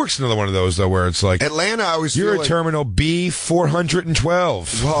 Newark's another one of those, though, where it's like... Atlanta, I always you're feel at Terminal B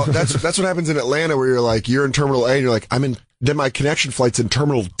 412. Well, that's what happens in Atlanta, where you're in Terminal A, and you're like, then my connection flight's in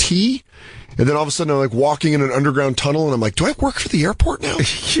Terminal T, and then all of a sudden I'm like walking in an underground tunnel, and I'm like, do I work for the airport now?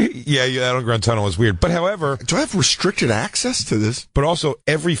 yeah, that underground tunnel is weird. But however... Do I have restricted access to this? But also,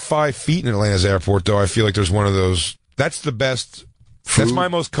 every 5 feet in Atlanta's airport, though, I feel like there's one of those... That's the best... Food. That's my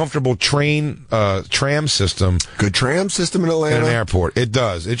most comfortable tram system. Good tram system in Atlanta. In an airport. It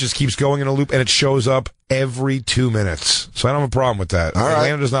does. It just keeps going in a loop, and it shows up every 2 minutes. So I don't have a problem with that. All right.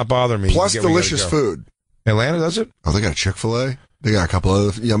 Atlanta does not bother me. Plus delicious food. Atlanta does it? Oh, they got a Chick-fil-A. They got a couple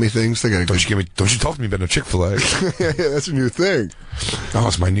of yummy things. They got. Don't you talk to me about no Chick-fil-A. Yeah, that's a new thing. Oh,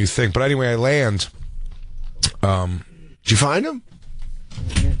 it's my new thing. But anyway, I land. Did you find him?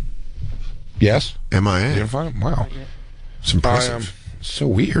 Yes. MIA. You didn't find him? Wow. It's impressive. So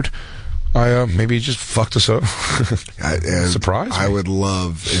weird. Maybe he just fucked us up. Surprise! I would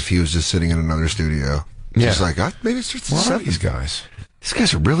love if he was just sitting in another studio. Yeah. Just like, maybe it's just Where are these guys? These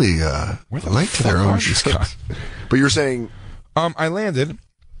guys are really late to their own shit. But you're saying... I landed,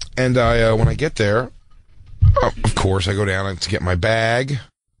 and when I get there, of course, I go down to get my bag,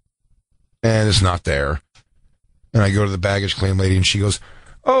 and it's not there. And I go to the baggage claim lady, and she goes,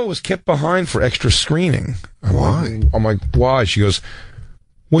 "Oh, it was kept behind for extra screening." Why? I'm like, why? She goes,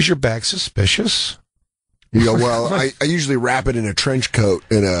 "Was your bag suspicious?" You go, well, I usually wrap it in a trench coat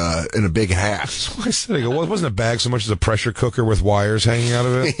and a big hat. That's what I said. I go, well, it wasn't a bag so much as a pressure cooker with wires hanging out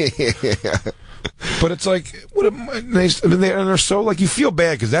of it. Yeah. But it's like, they're so, like, you feel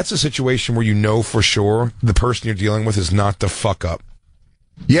bad because that's a situation where you know for sure the person you're dealing with is not the fuck up.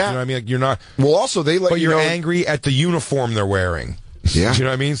 Yeah. You know what I mean? Like, you're not. Well, also, they let but you you're know, angry at the uniform they're wearing. Yeah. Do you know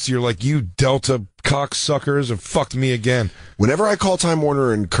what I mean? So you're like, you Delta cocksuckers have fucked me again. Whenever I call Time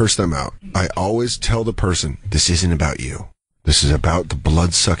Warner and curse them out, I always tell the person, this isn't about you. This is about the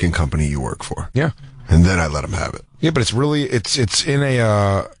blood-sucking company you work for. Yeah. And then I let them have it. Yeah, but it's really, it's in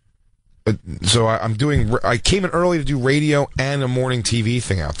a, so I came in early to do radio and a morning TV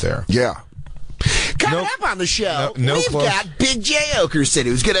thing out there. Yeah. Coming up on the show, we've close. got Big J Oakerson,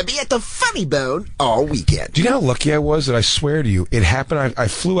 who's going to be at the Funny Bone all weekend. Do you know how lucky I was that I swear to you, it happened, I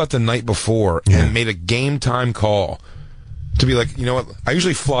flew out the night before and made a game time call to be like, you know what, I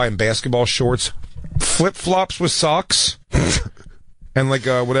usually fly in basketball shorts, flip-flops with socks, and like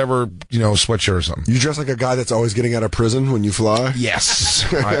whatever, sweatshirt or something. You dress like a guy that's always getting out of prison when you fly? Yes.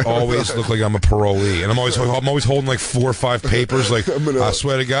 I always look like I'm a parolee. And I'm always holding like 4 or 5 papers like, I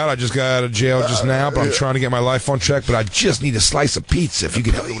swear to God, I just got out of jail just now, but I'm trying to get my life on track, but I just need a slice of pizza. If you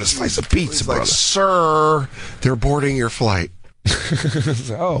could help me with a slice of pizza, it's brother. Like, sir, they're boarding your flight.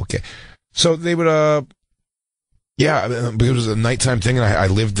 Oh, okay. So they would, because it was a nighttime thing, and I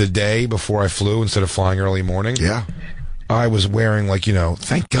lived the day before I flew instead of flying early morning. Yeah. I was wearing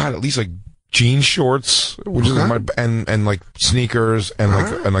thank God, at least like jean shorts, which is and like sneakers and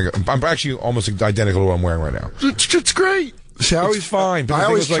I'm actually almost identical to what I'm wearing right now. It's great. See, It's fine. I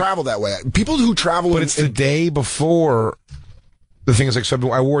always travel that way. People who travel, but it's the day before. The thing is, like,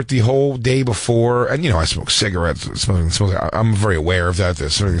 so I wore it the whole day before, and I smoke cigarettes. It smells like, I'm very aware of that.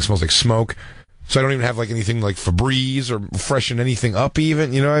 There's something that smells like smoke. So I don't even have like anything like Febreze or freshen anything up.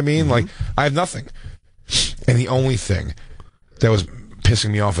 Even, you know what I mean? Mm-hmm. Like, I have nothing. And the only thing that was pissing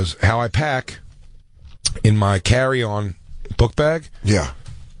me off is how I pack in my carry-on book bag. Yeah.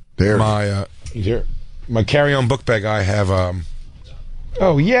 There. My carry-on book bag, I have,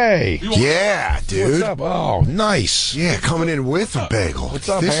 oh, yay. Yeah, dude. What's up? Oh, nice. Yeah, coming in with a bagel. What's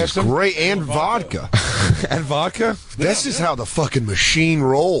up, This handsome? is great. And vodka. And vodka? This is how the fucking machine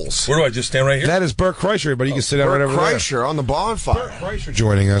rolls. Where do I just stand right here? That is Bert Kreischer, but you can sit down right over there. Kreischer on the bonfire. Kreischer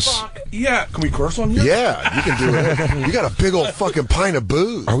joining us. Yeah. Can we curse on you? Yeah, you can do it. You got a big old fucking pint of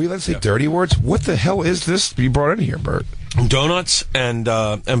booze. Are we allowed to say dirty words? What the hell is this you brought in here, Bert? Donuts and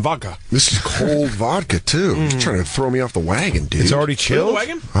vodka. This is cold vodka, too. You're trying to throw me off the wagon, dude. It's already chilled? The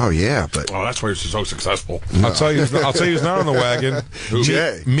wagon? Oh, yeah, but... Oh, that's why you're so successful. No. I'll tell you who's not on the wagon.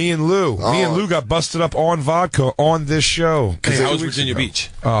 Jay. Me and Lou. Oh. Me and Lou got busted up on vodka on this show. Hey, how was Virginia Beach?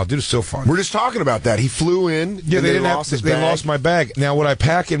 Oh, dude, it's so fun. We're just talking about that. He flew in. Yeah, they didn't lost my bag. Now, what I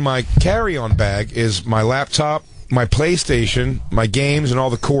pack in my carry-on bag is my laptop, my PlayStation, my games, and all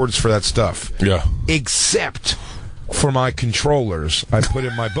the cords for that stuff. Yeah. Except for my controllers, I put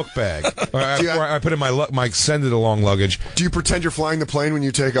in my book bag. I put in my send it along luggage. Do you pretend you're flying the plane when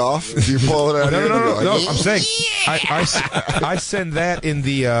you take off? Do you pull it out? No. I'm saying I send that in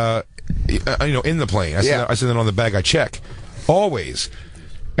the in the plane. I send it on the bag I check always,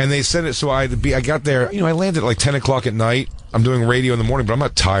 and they send it. So I got there. I landed at like 10 o'clock at night. I'm doing radio in the morning, but I'm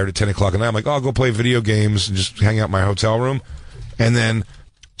not tired at 10 o'clock at night. I'm like, I'll go play video games and just hang out in my hotel room, and then.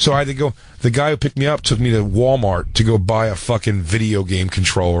 So I had to go. The guy who picked me up took me to Walmart to go buy a fucking video game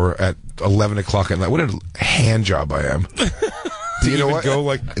controller at 11 o'clock at night. What a hand job I am. You know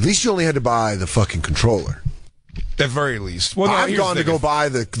what? At least you only had to buy the fucking controller. At very least. Well, no, I've gone to go buy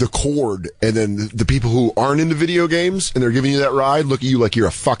the cord, and then the people who aren't into video games and they're giving you that ride look at you like you're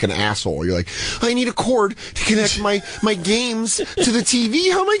a fucking asshole. You're like, I need a cord to connect my games to the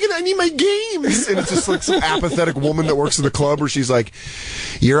TV. How am I gonna? I need my games. And it's just like some apathetic woman that works at the club where she's like,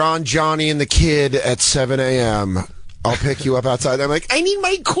 you're on Johnny and the Kid at 7 a.m. I'll pick you up outside. I'm like, I need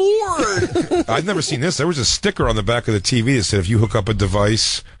my cord. I've never seen this. There was a sticker on the back of the TV that said if you hook up a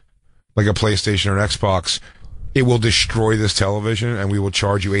device like a PlayStation or an Xbox, it will destroy this television, and we will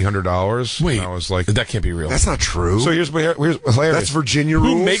charge you $800. Wait, and I was like, that can't be real. That's not true. So here's hilarious. That's Virginia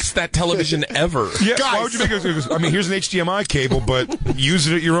rules. Who makes that television ever? Yeah, guys. Why would you make it? I mean, here's an HDMI cable, but use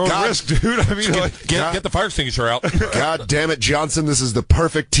it at your own risk, dude. I mean, get the fire extinguisher out. God damn it, Johnson, this is the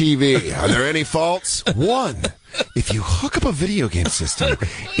perfect TV. Are there any faults? One. If you hook up a video game system,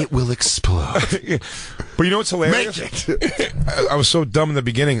 it will explode. But you know what's hilarious? Make it. I was so dumb in the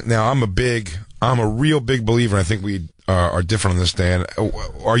beginning. Now, I'm a real big believer, and I think we are different on this, Dan.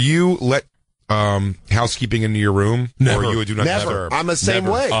 Are you let housekeeping into your room? Never. Or you do not Never. I'm the same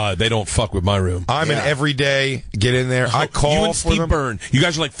way. They don't fuck with my room. I'm an everyday, get in there. I call you and for Steve them. Byrne. You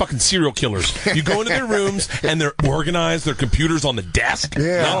guys are like fucking serial killers. You go into their rooms, and they're organized. Their computer's on the desk,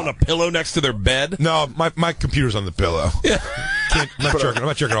 not on a pillow next to their bed. No, my computer's on the pillow. I'm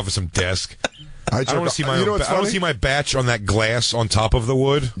not jerking off at some desk. I don't want to see my. I don't want to see my batch on that glass on top of the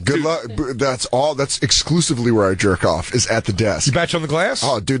wood. Good luck. That's all. That's exclusively where I jerk off. Is at the desk. You batch on the glass?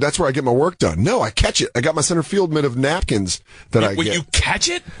 Oh, dude, that's where I get my work done. No, I catch it. I got my center field mid of napkins that I get. You catch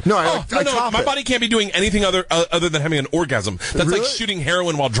it? No, I my body can't be doing anything other than having an orgasm. That's like shooting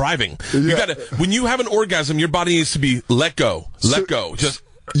heroin while driving. You gotta. When you have an orgasm, your body needs to be let go. Let go. Just.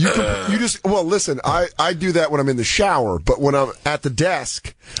 Well, listen. I do that when I'm in the shower, but when I'm at the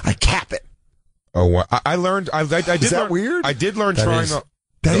desk, I cap it. Oh, I learned. I did. Is that learn, weird? I did learn trying.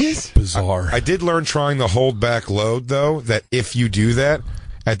 That is bizarre. I did learn trying the hold back load, though. That if you do that,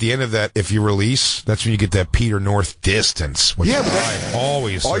 at the end of that, if you release, that's when you get that Peter North distance. Which I'm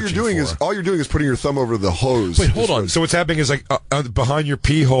always all you're doing is putting your thumb over the hose. Wait, hold on. So what's happening is like behind your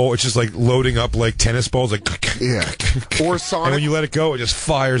pee hole, it's just like loading up like tennis balls, like Or Sonic. And when you let it go, it just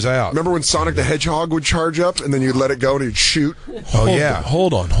fires out. Remember when Sonic the Hedgehog would charge up and then you'd let it go and he'd shoot?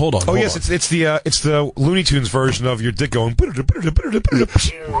 Hold on. Oh yes, it's the Looney Tunes version of your dick going.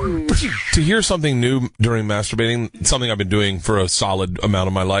 To hear something new during masturbating, something I've been doing for a solid amount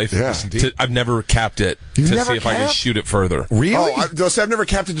of my life. Yeah. I've never capped it to see if I can shoot it further. Really? Oh, I've never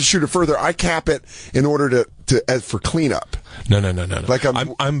capped it to shoot it further. I cap it in order for cleanup. No. Like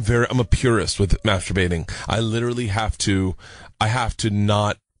I'm a purist with masturbating. I literally have to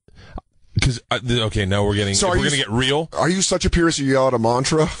not. Because now we're getting. So we're gonna get real. Are you such a purist? You yell out a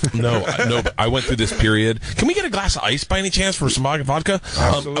mantra? No. But I went through this period. Can we get a glass of ice by any chance for some vodka?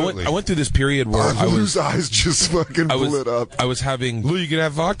 Absolutely. I went through this period where Lou's eyes just fucking lit up. I was having. Lou, you can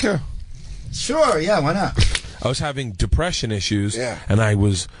have vodka. Sure, yeah, why not? I was having depression issues, and I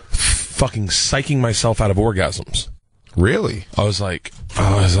was fucking psyching myself out of orgasms. Really? I was like,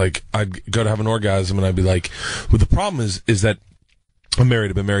 I'd go to have an orgasm, and I'd be like, well, the problem is that I'm married.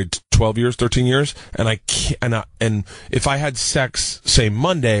 I've been married 12 years, 13 years, and I can't, and if I had sex, say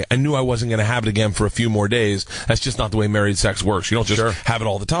Monday, I knew I wasn't going to have it again for a few more days. That's just not the way married sex works. You don't just have it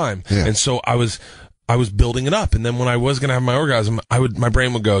all the time. Yeah. And so I was building it up, and then when I was going to have my orgasm, my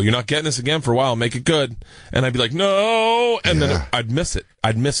brain would go, "You're not getting this again for a while. Make it good." And I'd be like, "No," and then I'd miss it.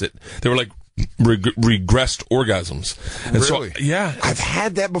 They were like regressed orgasms. And really? So, I've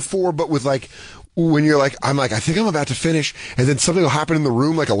had that before, but with like. When you're like, I think I'm about to finish, and then something will happen in the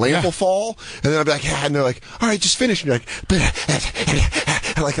room, like a lamp will fall, and then I'll be like, and they're like, all right, just finish. And you're like,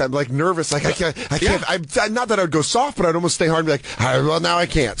 I'm like nervous, like I can't. Not that I would go soft, but I'd almost stay hard and be like, all right, well, now I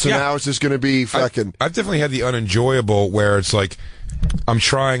can't. So now it's just going to be fucking. I've definitely had the unenjoyable where it's like, I'm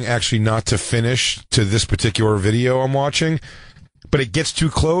trying actually not to finish to this particular video I'm watching, but it gets too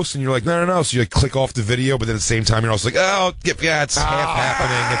close, and you're like, no. So you like click off the video, but then at the same time, you're also like, oh, yeah, it's half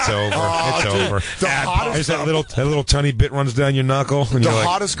happening. It's over. It's over. There's that little tiny bit runs down your knuckle. And the you're like,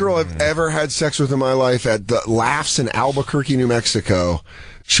 hottest girl I've ever had sex with in my life at the Laughs in Albuquerque, New Mexico.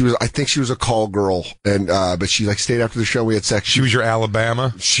 I think she was a call girl, and but she like stayed after the show. We had sex. She was your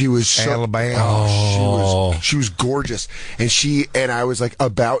Alabama. She was Alabama. She was gorgeous, and I was like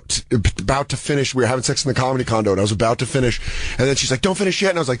about to finish. We were having sex in the comedy condo, and I was about to finish, and then she's like, "Don't finish yet,"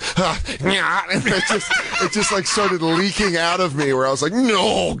 and I was like, and it just like started leaking out of me, where I was like,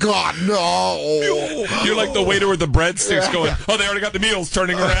 "No, God, no!" You're like the waiter with the breadsticks going, "Oh, they already got the meals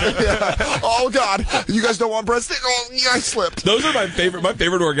turning around." Oh God, you guys don't want breadsticks? Oh, yeah, I slipped. Those are my favorite. My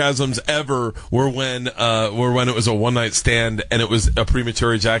favorite orgasms ever were when it was a one night stand and it was a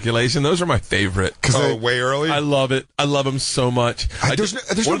premature ejaculation. Those are my favorite. Way early. I love it. I love them so much. One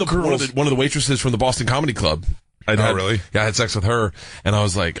of the waitresses from the Boston Comedy Club. Really? Yeah, I had sex with her, and I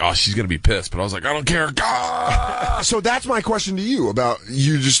was like, "Oh, she's gonna be pissed," but I was like, "I don't care." So that's my question to you about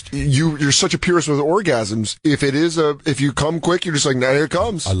you're such a purist with orgasms. If you come quick, you're just like, "Now here it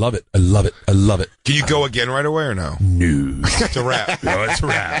comes." I love it. I love it. I love it. Can you go again right away or no? No, it's a wrap. No, it's a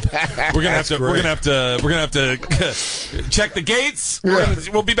wrap. We're gonna have to check the gates.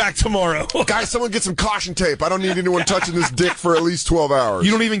 We'll be back tomorrow. Guys, someone get some caution tape. I don't need anyone touching this dick for at least 12 hours.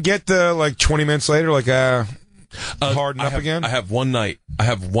 You don't even get the 20 minutes later, harden up again? I have one night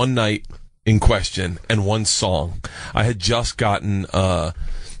in question and one song. I had just gotten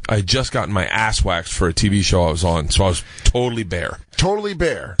my ass waxed for a TV show I was on, so I was totally bare. Totally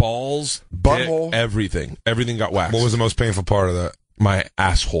bare. Balls, butthole, everything got waxed. What was the most painful part of that? My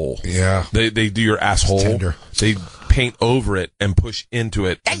asshole. Yeah. They do your asshole. It's tender. They paint over it and push into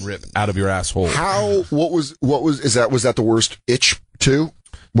it and rip out of your asshole. Was that the worst itch too?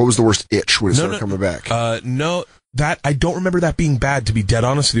 What was the worst itch when it started coming back? No, I don't remember that being bad, to be dead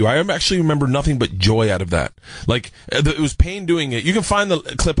honest with you. I actually remember nothing but joy out of that. It was pain doing it. You can find the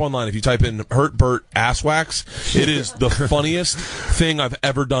clip online if you type in Hurt Burt ass wax. It is the funniest thing I've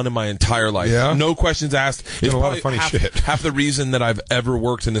ever done in my entire life. Yeah? No questions asked. It's a lot of funny shit. Half the reason that I've ever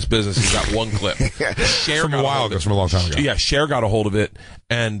worked in this business is that one clip. From a while ago, from a long time ago. Yeah, Cher got a hold of it,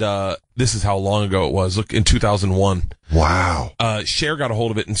 and this is how long ago it was. Look, in 2001. Wow. Cher got a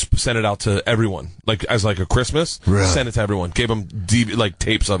hold of it and sent it out to everyone, as a Christmas. Really? Sent it to everyone. Gave them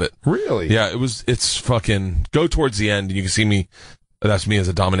tapes of it. Really? Yeah, it's fucking, go towards the end and you can see me. That's me as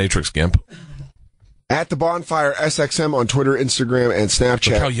a dominatrix gimp. At the Bonfire SXM on Twitter, Instagram, and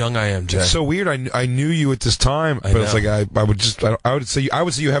Snapchat. Look how young I am, Jay. It's so weird. I knew you at this time, but it's like I would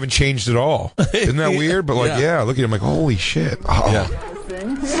say you haven't changed at all. Isn't that weird? But yeah, look at him like, holy shit. Oh. Yeah.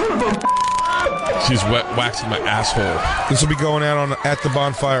 She's waxing my asshole. This will be going out on at the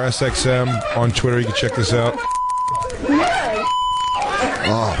Bonfire SXM on Twitter. You can check this out.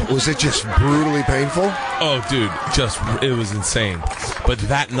 Oh, was it just brutally painful? Oh, dude, it was insane. But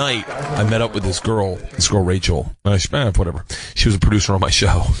that night, I met up with this girl Rachel. Whatever. She was a producer on my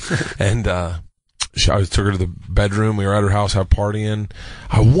show. And, I took her to the bedroom. We were at her house, out partying.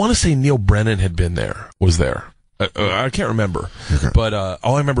 I want to say Neil Brennan was there. I can't remember. Okay. But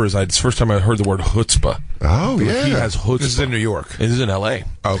all I remember is it's the first time I heard the word chutzpah. Oh, yeah. He has chutzpah. This is in New York. This is in L.A.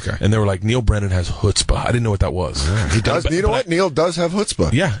 Oh, okay. And they were like, Neil Brennan has chutzpah. I didn't know what that was. Yeah, he does. You know what? Neil does have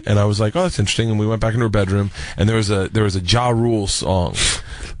chutzpah. Yeah. And I was like, oh, that's interesting. And we went back into her bedroom, and there was a Ja Rule song.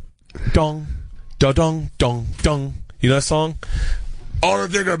 Dong, da dong, dong, dong. You know that song? All I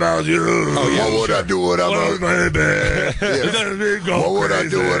think about you. Oh, yeah, what would I do without my baby? What would I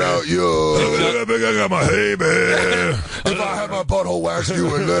do without you? I got my hey man. If I had my butthole waxed, you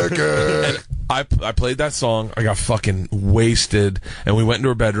would lick it. I played that song. I got fucking wasted, and we went into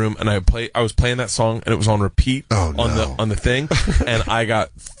her bedroom, and I was playing that song, and it was on repeat on the thing, and I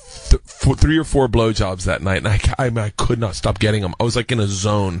got 3 or 4 blowjobs that night, and I could not stop getting them. I was like in a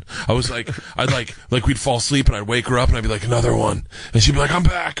zone. I was like, we'd fall asleep, and I'd wake her up, and I'd be like, another one, and she'd be like, I'm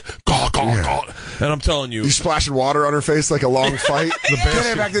back, caw. And I'm telling you, splashing water on her face like a long fight. Get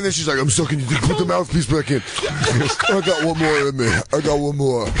her back in there. She's like, I'm sucking you. Put the mouthpiece back in. I got one more in me. I got one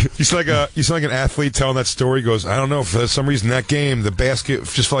more. You sound like an athlete telling that story. He goes, I don't know, for some reason that game, the basket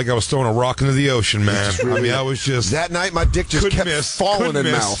just felt like I was throwing a rock into the ocean, man. I was just that night. My dick just kept falling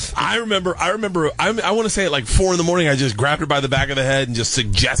in mouth. I remember. I want to say at like 4 a.m. I just grabbed her by the back of the head and just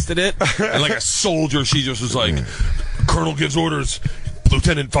suggested it, and like a soldier, she just was like, Colonel gives orders.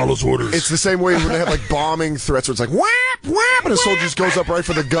 Lieutenant follows orders. It's the same way when they have like bombing threats where it's like whap, whap, and a soldier just goes up right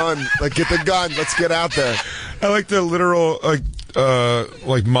for the gun. Like, get the gun, let's get out there. I like the literal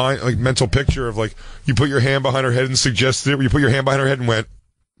mental picture of like you put your hand behind her head and suggested it, or you put your hand behind her head and went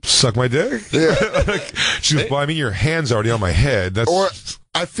suck my dick? Yeah. Like, she goes, well, I mean, your hand's already on my head. That's Or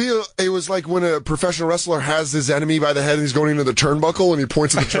I feel it was like when a professional wrestler has his enemy by the head and he's going into the turnbuckle and he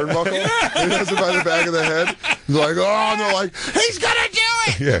points at the turnbuckle and he has it by the back of the head. He's like, oh, and they're like, he's gonna do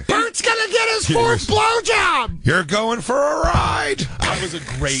it! Yeah. Bert's gonna get his fourth blowjob! You're going for a ride! That was a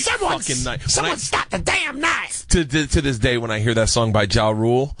great fucking night. Someone stop the damn night! To this day, when I hear that song by Ja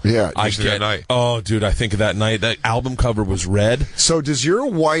Rule, I usually get, that night. oh, dude, I think of that night. That album cover was red. So would your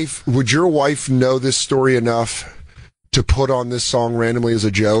wife know this story enough to put on this song randomly as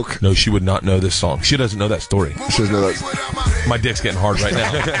a joke? No, she would not know this song. She doesn't know that story. She doesn't know that. My dick's getting hard right now.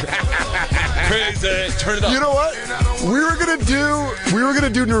 Crazy. Turn it up. You know what? We were gonna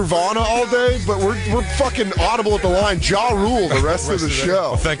do Nirvana all day, but we're fucking audible at the line. Ja Rule the rest of the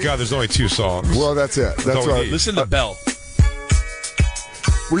show. Well, thank God there's only 2 songs. Well, that's it. That's all we right. need. Listen to Bell.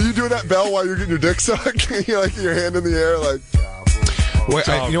 Were you doing that bell while you're getting your dick sucked? You like your hand in the air, like. Wait,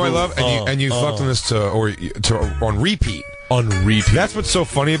 you know what I love? And you fucked on this on repeat. On repeat. That's what's so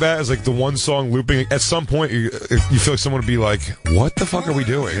funny about it, is like the one song looping. At some point, you feel like someone would be like, what the fuck are we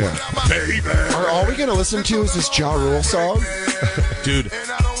doing? Yeah. Baby. Are all we going to listen to is this Ja Rule song? Dude,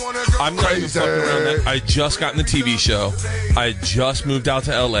 I'm not even fucking around that. I just got in the TV show. I just moved out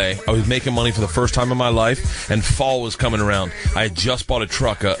to L.A. I was making money for the first time in my life, and fall was coming around. I had just bought a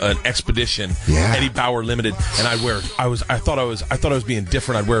truck, an Expedition, Eddie Bauer Limited, and I thought I was being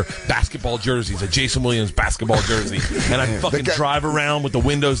different. I'd wear basketball jerseys, a Jason Williams basketball jersey, and I'd fucking drive around with the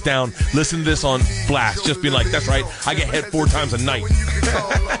windows down, listen to this on blast, just being like, that's right, I get head 4 times a night.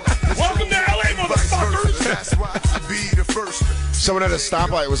 Welcome to L.A., motherfuckers! Someone at a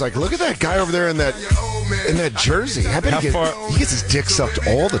stoplight was like, look at that guy over there in that jersey. I bet he gets his dick sucked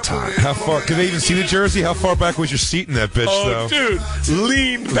all the time. How far? Could they even see the jersey? How far back was your seat in that bitch, though? Oh, dude,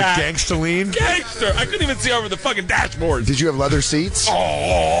 lean back. Gangsta lean? Gangster. I couldn't even see over the fucking dashboard. Did you have leather seats? Oh,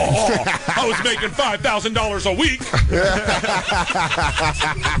 I was making $5,000 a week.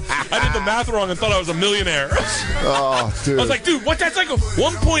 I did the math wrong and thought I was a millionaire. Oh, dude. I was like, dude, that's like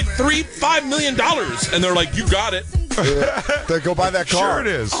 $1.35 million. And they're like, you got it. Yeah. Then go buy that car. Sure it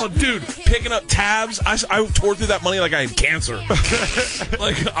is. Oh, dude, picking up tabs. I tore through that money like I had cancer.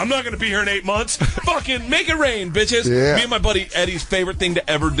 Like, I'm not going to be here in 8 months. Fucking make it rain, bitches. Yeah. Me and my buddy Eddie's favorite thing to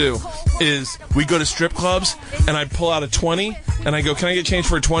ever do is we go to strip clubs, and I'd pull out a 20, and I go, can I get change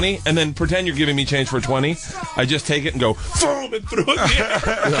for a 20? And then pretend you're giving me change for a 20. I just take it and go, boom, and throw it in the air.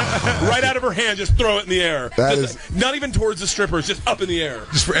 Right out of her hand, just throw it in the air. Not even towards the strippers, just up in the air.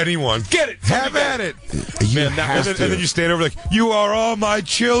 Just for anyone. Get it. Have at it. Man, and then you stand over like, you are all my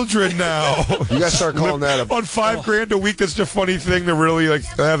children now. You gotta start calling that on $5,000 a week. That's the funny thing to really like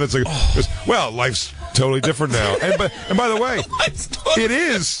have. It's like, well, life's totally different now. And by the way, it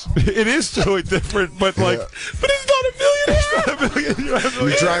is totally different. But like, but it's not a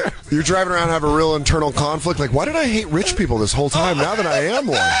millionaire. You're driving around and have a real internal conflict. Like, why did I hate rich people this whole time? Now that I am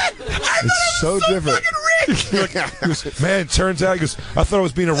one, it's so different. He goes, man, turns out, he goes, I thought I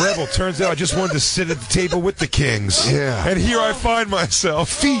was being a rebel. Turns out I just wanted to sit at the table with the kings. Yeah. And here I find myself.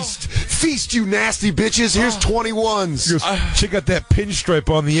 Feast, you nasty bitches. Here's 21s. He goes, check out that pinstripe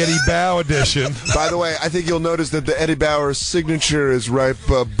on the Eddie Bauer edition. By the way, I think you'll notice that the Eddie Bauer signature is right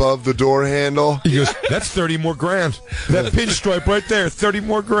above the door handle. He goes, that's 30 more grand. That pinstripe right there, 30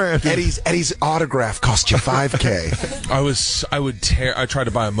 more grand. Eddie's autograph cost you $5,000. I tried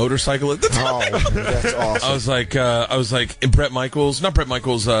to buy a motorcycle at the time. Oh, that's awesome. I was like, Brett Michaels, not Brett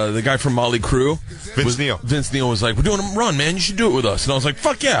Michaels, the guy from Motley Crue. Vince Neil was like, we're doing a run, man. You should do it with us. And I was like,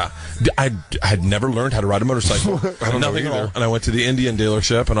 fuck yeah. I had never learned how to ride a motorcycle. I don't know Nothing at either. all. And I went to the Indian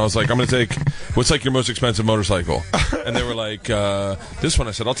dealership, and I was like, I'm going to take, what's like your most expensive motorcycle? And they were like, this one.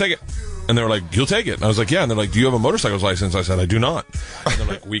 I said, I'll take it. And they were like, you'll take it. And I was like, yeah. And they're like, do you have a motorcycle's license? I said, I do not. And they're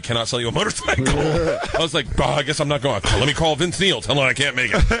like, we cannot sell you a motorcycle. I was like, I guess I'm not going. Let me call Vince Neil. Tell him I can't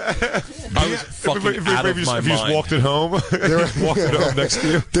make it. I was fucking out of my If you just mind. walked it home, walked it home next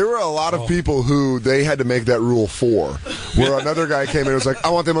to you. There were a lot of people who they had to make that rule for. Where another guy came in and was like, I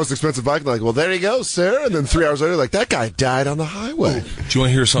want the most expensive bike. And they're like, well, there you go, sir. And then 3 hours later, like, that guy died on the highway. Do you want to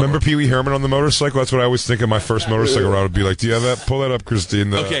hear something? Remember Pee Wee Herman on the motorcycle? That's what I always think of my first motorcycle ride would be like. Do you have that? Pull that up,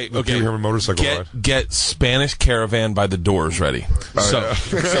 Christine. The Pee Wee Herman motorcycle ride. Get Spanish Caravan by the Doors ready. So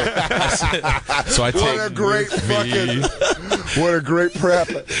I take What a great fucking, what a great prep.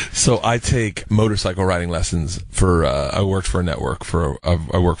 So I take motorcycle riding lessons for I worked for a network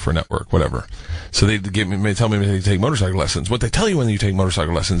I work for a network, whatever. So they tell me to take motorcycle lessons. What they tell you when you take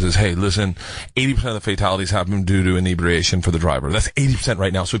motorcycle lessons is, hey, listen, 80% of the fatalities happen due to inebriation for the driver. That's 80%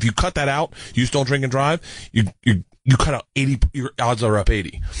 right now. So if you cut that out, you just don't drink and drive, you cut out 80, your odds are up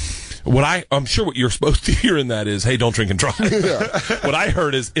 80. I'm sure what you're supposed to hear in that is, hey, don't drink and drive. Yeah. What I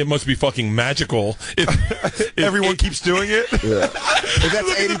heard is, it must be fucking magical if Everyone keeps doing it. Yeah. If that's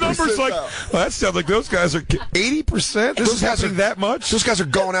Look at the 80%. numbers, like, well, that sounds like those guys are 80%. This is happening that much. Those guys are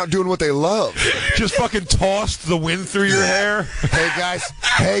going out doing what they love. Just fucking tossed the wind through your hair. Hey, guys.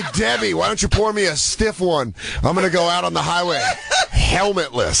 Hey, Debbie, why don't you pour me a stiff one? I'm going to go out on the highway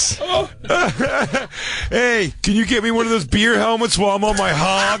helmetless. Hey, can you get me one of those beer helmets while I'm on my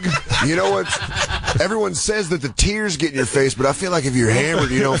hog? You know what? Everyone says that the tears get in your face, but I feel like if you're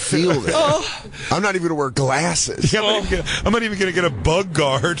hammered, you don't feel that. I'm not even going to wear glasses. Yeah, I'm not even going to get a bug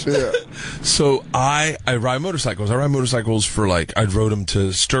guard. Yeah. So I ride motorcycles. I ride motorcycles for I rode them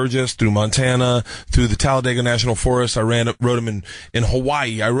to Sturgis, through Montana, through the Talladega National Forest. I rode them in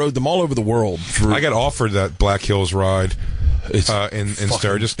Hawaii. I rode them all over the world. I got offered that Black Hills ride. It's in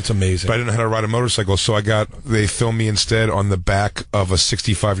Sturgis. It's amazing. But I didn't know how to ride a motorcycle, so they filmed me instead on the back of a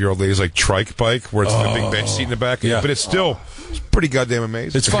 65-year-old lady's trike bike, where it's a big bench seat in the back. Yeah. But it's still pretty goddamn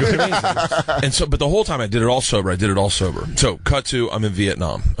amazing. It's fucking amazing. But the whole time I did it all sober. So, cut to, I'm in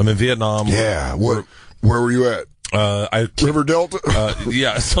Vietnam. Yeah. Where were you at? River Delta?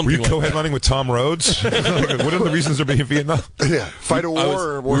 Yeah, something. Were you like co-headlining with Tom Rhodes? What are the reasons they're being in Vietnam? Yeah, fight a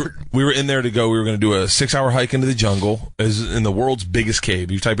war. We were in there to go. We were going to do a 6-hour hike into the jungle. Is in the world's biggest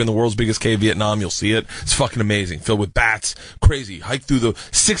cave. You type in the world's biggest cave, Vietnam, you'll see it. It's fucking amazing. Filled with bats. Crazy. Hike through the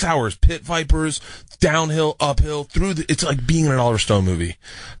 6 hours. Pit vipers. Downhill, uphill, it's like being in an Oliver Stone movie.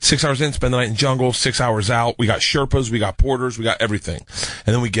 6 hours in, spend the night in jungle, 6 hours out. We got Sherpas, we got porters, we got everything.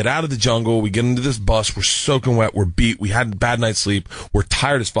 And then we get out of the jungle, we get into this bus, we're soaking wet, we're beat, we had a bad night's sleep, we're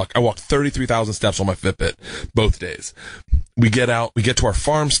tired as fuck. I walked 33,000 steps on my Fitbit, both days. We get out, we get to our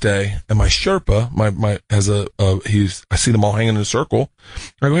farm stay, and my Sherpa, I see them all hanging in a circle.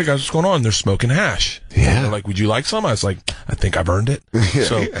 I go, hey guys, what's going on? They're smoking hash. Yeah. They're like, would you like some? I was like, I think I've earned it. Yeah.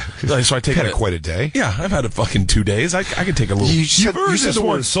 So I take quite a day. Yeah, I've had it fucking 2 days. I could take a little. You said the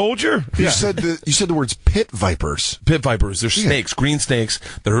word soldier. You said the words pit vipers. Pit vipers. They're snakes, green snakes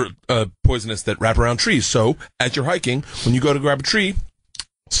that are poisonous that wrap around trees. So as you're hiking, when you go to grab a tree,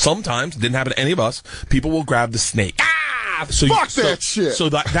 sometimes, didn't happen to any of us, people will grab the snake. So fuck that shit. So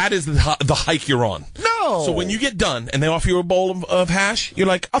that is the hike you're on. No. So when you get done and they offer you a bowl of hash, you're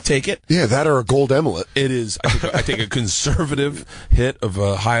like, I'll take it. Yeah, that or a gold emelet. It is. I take a conservative hit of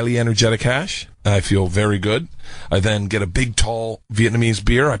a highly energetic hash. I feel very good. I then get a big, tall Vietnamese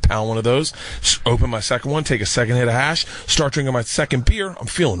beer. I pound one of those, open my second one, take a second hit of hash, start drinking my second beer. I'm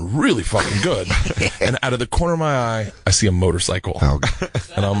feeling really fucking good. And out of the corner of my eye, I see a motorcycle.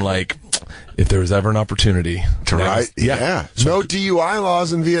 And I'm like, if there was ever an opportunity to ride, yeah. So no DUI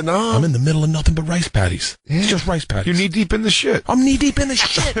laws in Vietnam. I'm in the middle of nothing but rice paddies. Yeah. It's just rice paddies. You're knee deep in the shit. I'm knee deep in the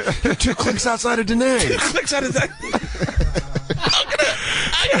shit. You're 2 clicks outside of Da Nang. 2 clicks out of that.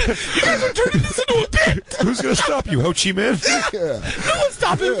 You guys are turning this into a bit. Who's going to stop you, Ho Chi Minh? Yeah. No one's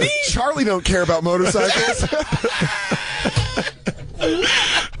stopping me. Charlie don't care about motorcycles.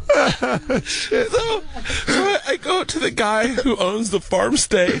 So I go to the guy who owns the farm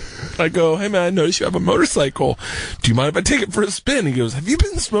stay. I go, hey man, I noticed you have a motorcycle. Do you mind if I take it for a spin? He goes, have you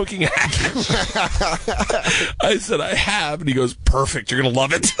been smoking hash? I said, I have. And he goes, perfect. You're going to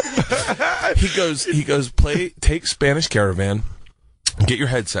love it. He goes, take Spanish Caravan. Get your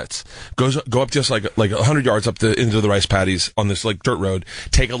headsets. Go up just like 100 yards up into the rice paddies on this dirt road.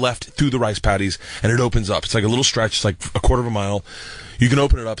 Take a left through the rice paddies, and it opens up. It's like a little stretch. It's like a quarter of a mile. You can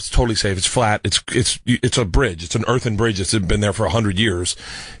open it up. It's totally safe. It's flat. It's a bridge. It's an earthen bridge that's been there for 100 years.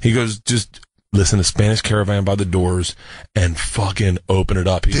 He goes, just listen to Spanish Caravan by the doors and fucking open it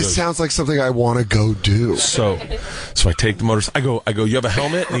up. This sounds like something I want to go do. So I take the motorcycle. I go, you have a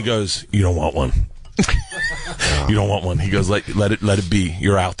helmet? And he goes, you don't want one. You don't want one. He goes, let it be.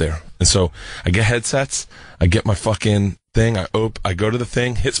 You're out there. And so I get headsets. I get my fucking thing. I go to the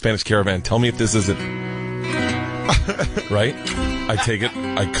thing, hit Spanish Caravan. Tell me if this isn't right. I take it.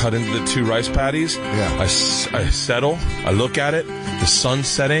 I cut into the 2 rice paddies. Yeah. I settle. I look at it. The sun's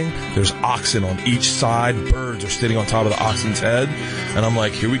setting. There's oxen on each side. Birds are sitting on top of the oxen's head. And I'm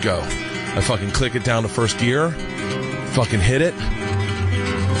like, here we go. I fucking click it down to first gear. Fucking hit it.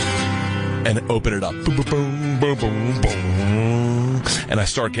 And open it up. Boom, boom, boom, boom, boom, boom. And I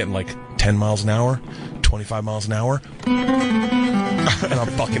start getting 10 miles an hour, 25 miles an hour. And I'm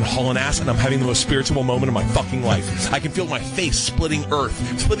fucking hauling ass, and I'm having the most spiritual moment of my fucking life. I can feel my face splitting earth,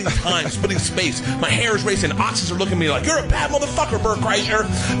 splitting time, splitting space. My hair is racing. Oxys are looking at me like, you're a bad motherfucker, Bert Kreischer.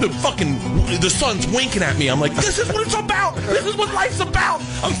 The sun's winking at me. I'm like, this is what it's about. This is what life's about.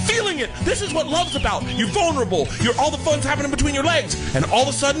 I'm feeling it. This is what love's about. You're vulnerable. All the fun's happening between your legs. And all of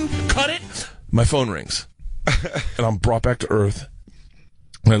a sudden, cut it. My phone rings. And I'm brought back to earth.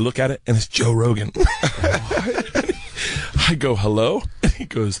 And I look at it, and it's Joe Rogan. I go, hello? And he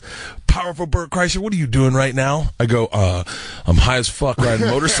goes, powerful Bert Kreischer, what are you doing right now? I go, I'm high as fuck riding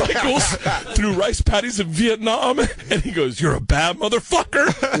motorcycles through rice paddies in Vietnam. And he goes, you're a bad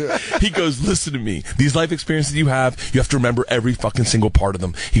motherfucker. Yeah. He goes, listen to me. These life experiences you have to remember every fucking single part of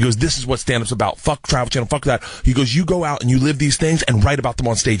them. He goes, this is what stand-up's about. Fuck Travel Channel, fuck that. He goes, you go out and you live these things and write about them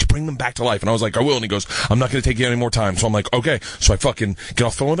on stage. Bring them back to life. And I was like, I will. And he goes, I'm not going to take you any more time. So I'm like, okay. So I fucking get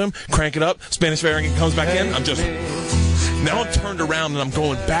off the phone with him, crank it up, Spanish Fairing comes back in. I'm just... Now I'm turned around and I'm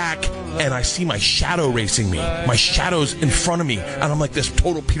going back and I see my shadow racing me. My shadow's in front of me. And I'm like this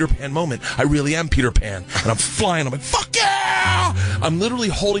total Peter Pan moment. I really am Peter Pan. And I'm flying. I'm like, fuck yeah! I'm literally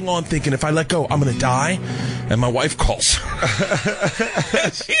holding on thinking if I let go, I'm going to die. And my wife calls. She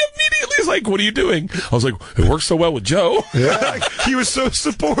immediately is like, what are you doing? I was like, it works so well with Joe. Yeah. He was so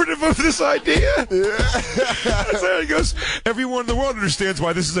supportive of this idea. Yeah. So he goes, everyone in the world understands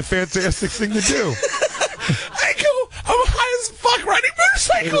why this is a fantastic thing to do. I go, I'm high as fuck riding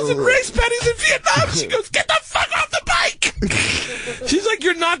motorcycles and race paddies in Vietnam. She goes, get the fuck off the bike. She's like,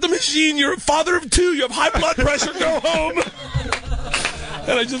 you're not the machine. You're a father of two. You have high blood pressure. Go home.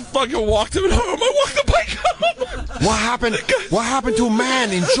 And I just fucking walked him home. I walked the bike home. What happened? What happened to a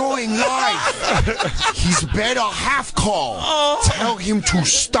man enjoying life? He's better half call. Tell him to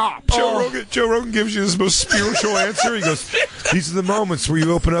stop. Joe Rogan gives you this most spiritual answer. He goes, these are the moments where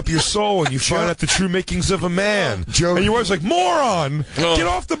you open up your soul and you find out the true makings of a man. And your wife's like, moron! Get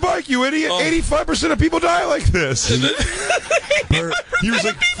off the bike, you idiot! 85% of people die like this. He was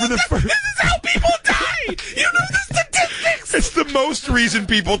like, for the first... This is how people die! You know the statistics! It's the most reason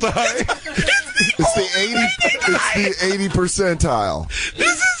people die. It's the 80 percentile.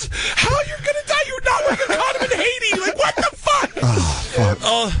 This is how you're gonna die. You're not like a condom in Haiti. Like, what the fuck? Oh,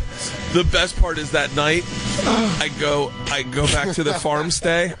 fuck. The best part is that night, I go back to the farm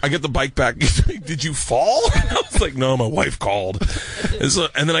stay. I get the bike back. He's like, did you fall? I was like, no, my wife called.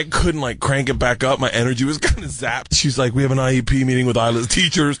 And then I couldn't like crank it back up. My energy was kind of zapped. She's like, we have an IEP meeting with Isla's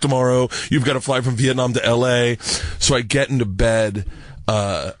teachers tomorrow. You've got to fly from Vietnam to LA. So I get into bed.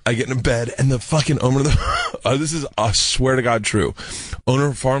 And the fucking owner of the, this is, I swear to God, true. Owner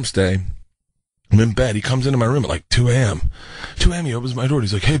of farm stay. I'm in bed. He comes into my room at like 2 a.m. 2 a.m. He opens my door.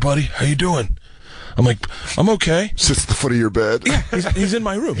 He's like, hey, buddy, how you doing? I'm like, I'm okay. Sits at the foot of your bed. Yeah, he's in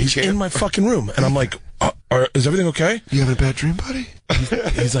my room. He's in my fucking room. And I'm like, is everything okay? You having a bad dream, buddy?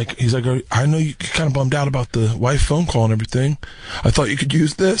 He's like, I know you kind of bummed out about the wife phone call and everything. I thought you could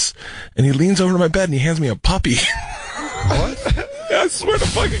use this. And he leans over to my bed and he hands me a puppy. What? I swear to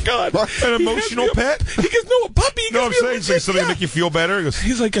fucking God. An emotional pet? He goes, no, a puppy. No, I'm saying something to make you feel better.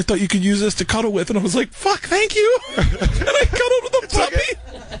 He's like, I thought you could use this to cuddle with. And I was like, fuck, thank you. And I cuddled with a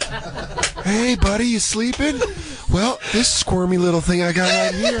puppy. Hey, buddy, you sleeping? Well, this squirmy little thing I got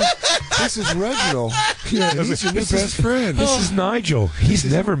right here, this is Reginald. Yeah, he's your new best friend. This is Nigel. He's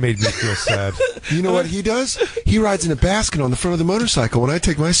never made me feel sad. You know what he does? He rides in a basket on the front of the motorcycle when I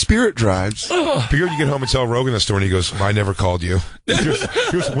take my spirit drives. Figure you get home and tell Rogan the story, and he goes, I never called you. He goes,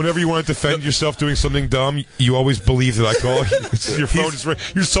 whenever you want to defend yourself doing something dumb, you always believe that I call you. Your phone is right.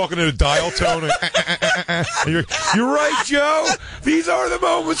 You're just talking in a dial tone. And you're right, Joe. These are the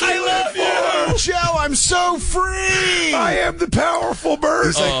moments I live for. Joe, I'm so free. I am the powerful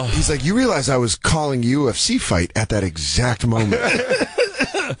bird. He's like, you realize I was calling UFC fight at that exact moment.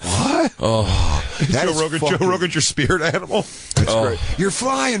 What? Oh, Joe Rogan's your spirit animal. That's great. You're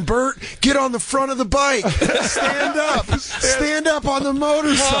flying, Bert. Get on the front of the bike. Stand up. Stand up on the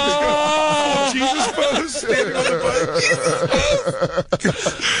motorcycle. Jesus pose. Standing on the bike.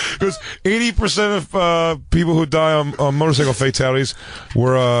 Because 80% of people who die on motorcycle fatalities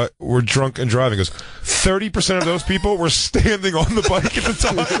were drunk and driving. Because 30% of those people were standing on the bike at the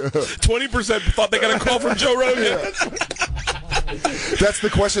time. 20% thought they got a call from Joe Rogan. Yeah. That's the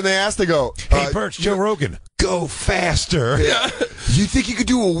question they asked. They go, hey, Bert, Joe Rogan, go faster. Yeah. You think you could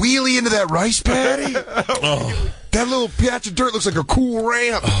do a wheelie into that rice paddy? That little patch of dirt looks like a cool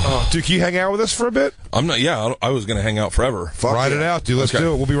ramp. Dude, can you hang out with us for a bit? I'm not. Yeah, I was going to hang out forever. Ride it out, dude. Let's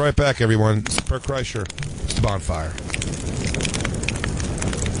do it. We'll be right back, everyone. It's Bert Kreischer. It's the Bonfire.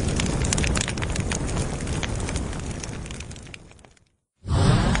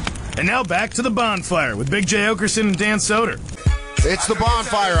 And now back to the Bonfire with Big J. Oakerson and Dan Soder. It's the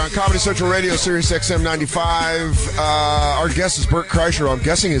Bonfire on Comedy Central Radio, Sirius XM 95. Our guest is Bert Kreischer. I'm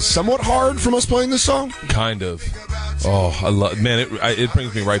guessing is somewhat hard from us playing this song? Kind of. Oh, I love, man, it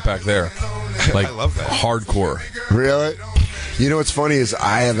brings me right back there. Like, I love that. Hardcore. Really? You know what's funny is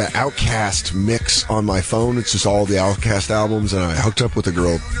I have an Outkast mix on my phone. It's just all the Outkast albums, and I hooked up with a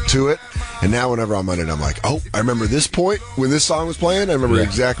girl to it. And now whenever I'm on it, I'm like, oh, I remember this point when this song was playing. I remember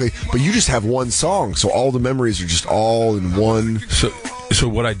exactly. But you just have one song, so all the memories are just all in one. So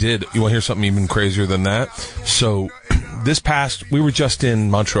what I did, you want to hear something even crazier than that? So we were just in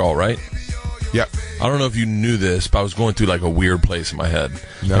Montreal, right? Yep. I don't know if you knew this, but I was going through like a weird place in my head.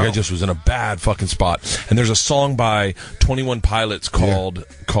 No. Like I just was in a bad fucking spot. And there's a song by 21 Pilots called.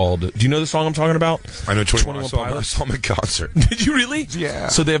 Do you know the song I'm talking about? I know 21 Pilots. I saw them in concert. Did you really? Yeah.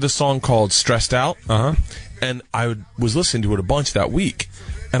 So they have a song called Stressed Out. Uh-huh. And I was listening to it a bunch that week.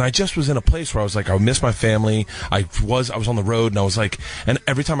 And I just was in a place where I was like, I miss my family. I was on the road, and I was like, and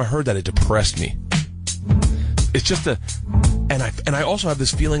every time I heard that, it depressed me. It's just and I also have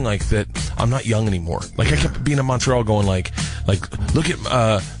this feeling like that I'm not young anymore. Like I kept being in Montreal going like look at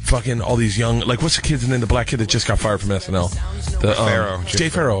fucking all these young, like what's the kid's name, the black kid that just got fired from SNL? Farrow. Jay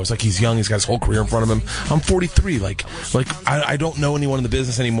Farrow. It's like he's young, he's got his whole career in front of him. I'm 43. Like I don't know anyone in the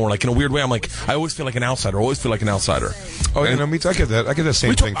business anymore. Like in a weird way, I'm like I always feel like an outsider. Oh, and I mean, I get that. I get the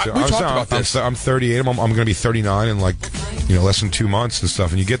same thing too. We talked about this. I'm 38. I'm going to be 39 in like less than 2 months and stuff.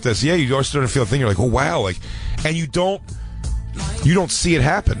 And you get this. Yeah, you are starting to feel a thing. You're like, oh wow, like, and you don't see it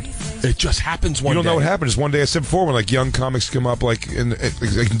happen. It just happens one day. You don't know what happens. One day, I said before, when like young comics come up, like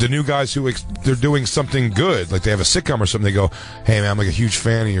the new guys who they're doing something good, like they have a sitcom or something, they go, "Hey man, I'm like a huge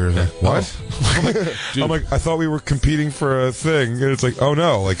fan of yours." Like, what? I'm like, I thought we were competing for a thing, and it's like, oh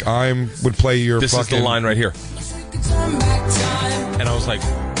no, like would play your. This fucking... is the line right here. And I was like,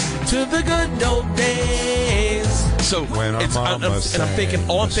 to the good old days. So I'm thinking,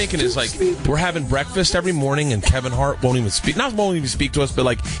 all I'm thinking is like, we're having breakfast every morning, and Kevin Hart won't even speak to us, but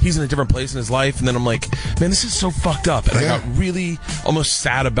like he's in a different place in his life. And then I'm like, man, this is so fucked up. And I got really almost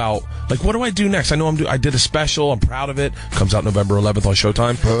sad about like, what do I do next? I know I did a special. I'm proud of it. Comes out November 11th on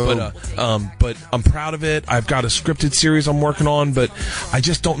Showtime. But I'm proud of it. I've got a scripted series I'm working on, but I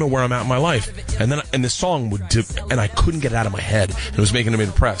just don't know where I'm at in my life. And this song and I couldn't get it out of my head. It was making me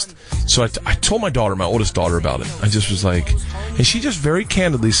depressed. So I told my oldest daughter about it. I just was like, and she just very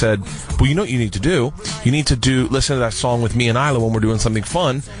candidly said, well, you know what you need to do? You need to listen to that song with me and Isla when we're doing something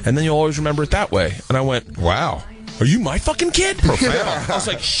fun, and then you'll always remember it that way. And I went, wow. Are you my fucking kid? Profound. I was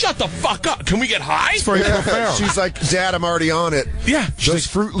like, shut the fuck up. Can we get high? It's very profound. She's like, Dad, I'm already on it. Yeah. Those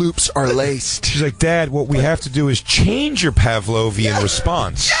Fruit Loops are laced. She's like, Dad, what we have to do is change your Pavlovian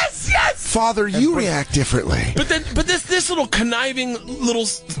response. Yes. Father, you react differently. But this little conniving little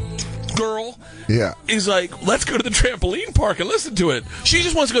girl is like, let's go to the trampoline park and listen to it. She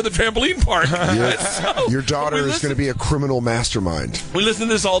just wants to go to the trampoline park. So, your daughter is going to be a criminal mastermind. We listen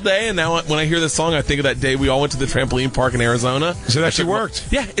to this all day, and now when I hear this song, I think of that day we all went to the trampoline park in Arizona. So it actually worked.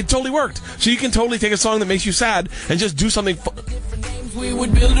 Yeah, it totally worked. So you can totally take a song that makes you sad and just do something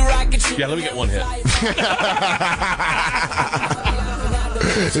Yeah, let me get one hit.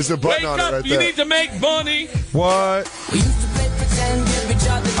 There's a button on it right there. You need to make money. What?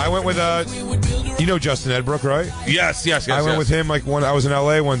 I went with Justin Edbrook, right? Yes. I went with him like when I was in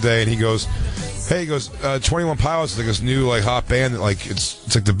LA one day, and he goes, 21 Pilots is like this new like hot band that like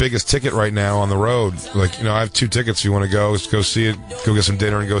it's like the biggest ticket right now on the road. Like, I have 2 tickets. If you want to go see it, go get some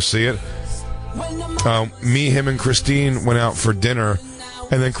dinner and go see it. Me, him, and Christine went out for dinner.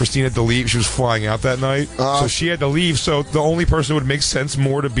 And then Christine had to leave. She was flying out that night. So she had to leave. So the only person who would make sense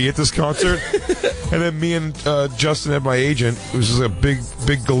more to be at this concert. And then me and Justin had my agent, who's a big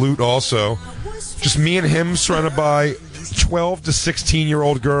galoot also. Just me and him surrounded by 12 to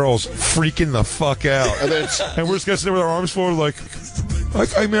 16-year-old girls freaking the fuck out. And we're just going to sit there with our arms forward like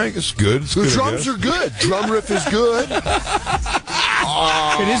I mean, it's good. The drums are good. Drum riff is good.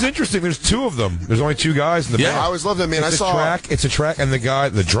 It is interesting. There's 2 of them. There's only 2 guys in the band. I always love that, man. It's a track, and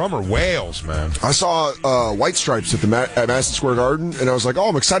the drummer wails, man. I saw White Stripes at Madison Square Garden, and I was like, oh,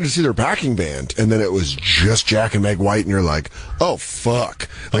 I'm excited to see their backing band. And then it was just Jack and Meg White, and you're like, oh, fuck.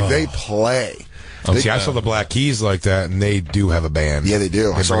 Like, they play. I saw the Black Keys like that, and they do have a band. Yeah, they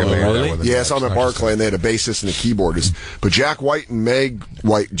do. I saw them at Barclay, and they had a bassist and a keyboardist. But Jack White and Meg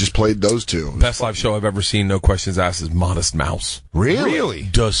White just played those 2. Best live show I've ever seen, no questions asked, is Modest Mouse. Really?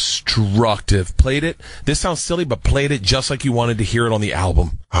 Destructive. Played it. This sounds silly, but played it just like you wanted to hear it on the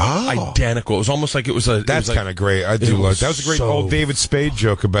album. Oh. Identical. It was almost like it was a... That's kind of great. I do like that. Was a great old David Spade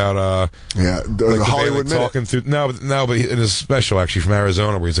joke about... the Hollywood Minute. Talking through... No, but in his special, actually, from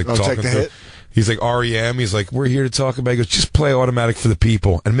Arizona, where he's like talking Take the through... Hit? He's like REM. He's like, we're here to talk about. He goes, just play Automatic for the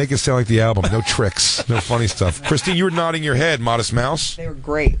people and make it sound like the album. No tricks, no funny stuff. Christine, you were nodding your head. Modest Mouse. They were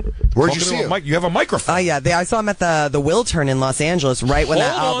great. Where'd you see him? You have a microphone. Yeah, I saw him at the Wiltern in Los Angeles right when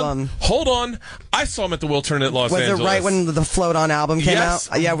that album. Hold on. I saw him at the Wiltern at Los Angeles. Was it right when the Float On album came Yes.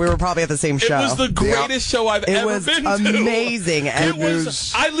 out? Yeah, we were probably at the same show. It was the greatest show I've ever been to. It was amazing. It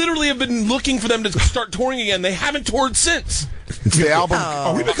was. I literally have been looking for them to start touring again. They haven't toured since. It's the album.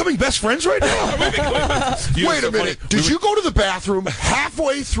 Are we becoming best friends right now? Wait a minute. Did you go to the bathroom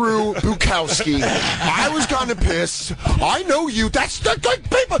halfway through Bukowski? I was gonna piss. I know you. That's the good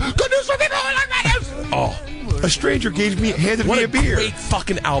people. Good news for people. Oh, a stranger handed me a beer. Great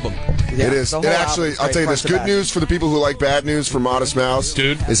fucking album. Yeah, it is. It actually, I'll tell you this. Good news for the people who like bad news for Modest Mouse.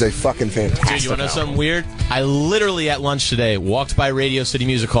 Dude. Is a fucking fantastic Dude, you want to know something weird? I literally at lunch today walked by Radio City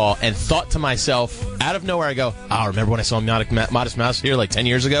Music Hall and thought to myself, out of nowhere, I go, oh, remember when I saw Modest Mouse here like 10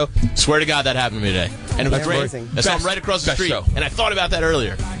 years ago? Swear to God that happened to me today. And it was great. Amazing. I saw him right across the street, show. and I thought about that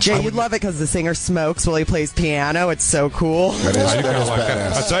earlier. Jay, you'd love it because the singer smokes while he plays piano. It's so cool. That is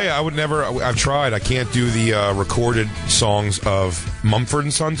badass. I'll tell you, I would never. I've tried. I can't do the recorded songs of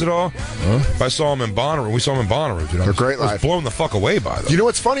Mumford & Sons at all. If I saw him in Bonnaroo, we saw him in Bonnaroo, dude. They're great I was live. blown the fuck away by them. You know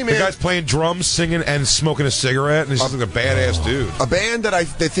what's funny, man? The guy's playing drums, singing, and smoking a cigarette, and he's just like a badass dude. A band that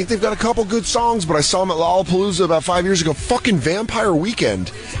they think they've got a couple good songs, but I saw them at Lollapalooza about 5 years ago. Fucking Vampire Weekend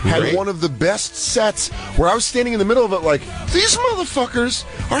had Great. one of the best sets where I was standing in the middle of it like, these motherfuckers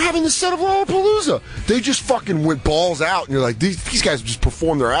are having the set of Lollapalooza. They just fucking went balls out, and you're like, these guys just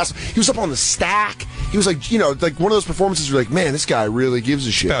performed their ass. He was up on the stack. He was like, like one of those performances where you're like, man, this guy really gives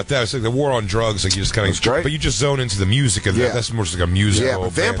a shit. About that, it's like the war on drugs. Like you just kind of, but you just zone into the music of that. Yeah. That's more just like a musical. Yeah,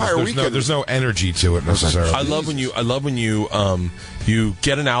 but Vampire band. Weekend. There's no energy to it necessarily. I love when you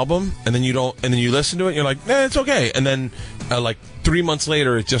get an album and then you listen to it and you're like, it's okay, and then like 3 months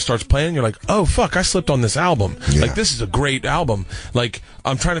later it just starts playing. You're like, oh fuck, I slipped on this album. Yeah. Like this is a great album. Like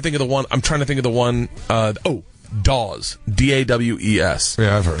I'm trying to think of the one. Dawes, DAWES.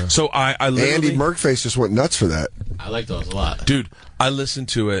 Yeah, I've heard it. So I literally, Andy Merkface just went nuts for that. I like those a lot. dude. I listened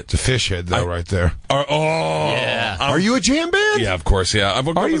to it. It's a fish head though, right there. Yeah. Are you a jam band? Yeah, of course. Yeah, I've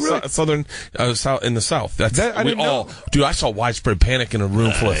Are you really? southern, south in the south. That's I didn't know. Dude, I saw Widespread Panic in a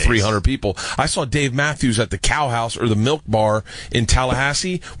room full of 300 people. I saw Dave Matthews at the Cow House or the Milk Bar in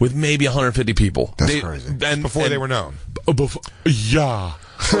Tallahassee with maybe 150 people. That's crazy. Before they were known. Yeah.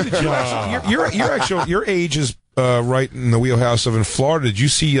 Your age is right in the wheelhouse of in Florida. Did you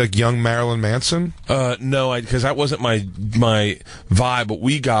see like young Marilyn Manson? No, because that wasn't my vibe. What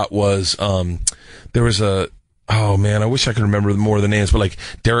we got was there was a. Oh man, I wish I could remember more of the names, but like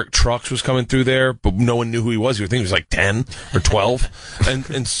Derek Trucks was coming through there, but no one knew who he was. You would think he was like 10 or 12,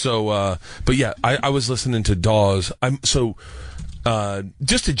 and so. But yeah, I was listening to Dawes.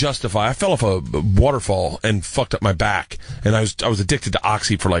 Just to justify, I fell off a waterfall and fucked up my back, and I was addicted to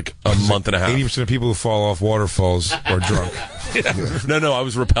Oxy for like a month and a half. 80% of people who fall off waterfalls are drunk. No, I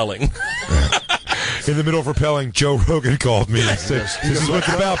was rappelling. In the middle of rappelling, Joe Rogan called me and said, "This is what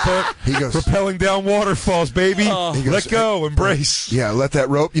it's about, Bert. He goes, rappelling down waterfalls, baby. Let go, embrace." Yeah, let that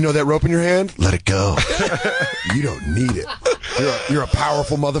rope. You know that rope in your hand? Let it go. You don't need it. You're a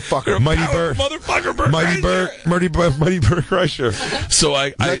powerful motherfucker. Mighty Bert, motherfucker, Bert Mighty Bert, Mighty Bert Crusher. So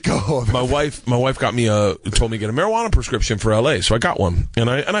Let go of it. my wife got me told me to get a marijuana prescription for LA, so I got one, and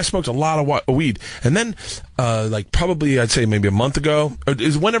I smoked a lot of weed, and then like probably I'd say maybe a month ago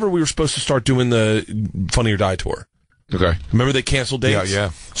is whenever we were supposed to start doing the Funny or Die tour. Okay. Remember they canceled dates? Yeah.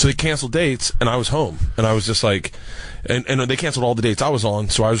 So they canceled dates, and I was home, and I was just like, and they canceled all the dates I was on,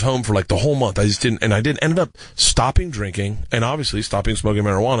 so I was home for like the whole month. I ended up stopping drinking, and obviously stopping smoking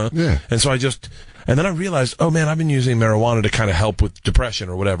marijuana. Yeah. And so and then I realized, oh man, I've been using marijuana to kind of help with depression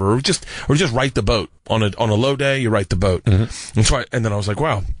or whatever, or just right the boat on a low day. You right the boat, and and then I was like,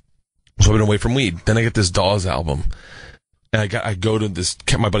 wow. So I've been away from weed. Then I get this Dawes album, and I go to this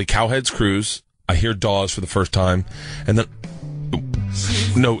my buddy Cowhead's cruise. I hear Dawes for the first time, and then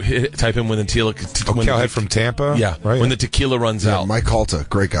type in when the tequila. Cowhead from Tampa. Yeah, right. when the tequila runs out. Mike Calta,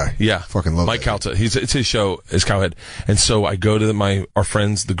 great guy. Yeah, fucking love Mike that. Calta. It's his show is Cowhead, and so I go to our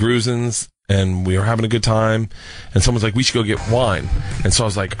friends the Gruzins, and we were having a good time, and someone's like, we should go get wine, and so I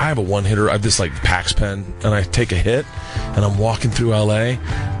was like, I have a one hitter. I have this like Pax pen, and I take a hit, and I'm walking through LA,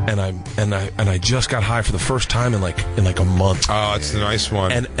 and I just got high for the first time in like a month. Oh, it's the nice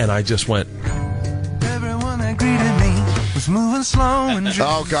one. And I just went. Everyone that greeted me was moving slow and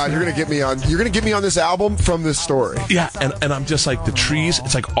oh God, you're gonna get me on this album from this story. Yeah, and I'm just like the trees.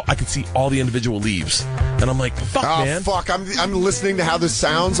 It's like I can see all the individual leaves, And I'm like, fuck, man. Fuck. I'm listening to how this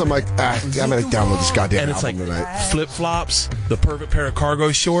sounds. I'm like, I'm going to download this goddamn And it's like album tonight. flip-flops, the perfect pair of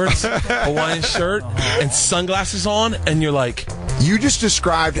cargo shorts, Hawaiian shirt, and sunglasses on, and you're like... You just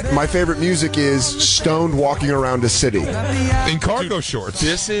described my favorite music is stoned walking around a city. In cargo shorts.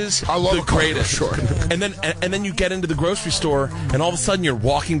 This is I love the a cargo greatest. short. And then you get into the grocery store, and all of a sudden you're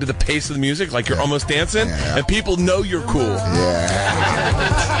walking to the pace of the music, like you're almost dancing, and people know you're cool.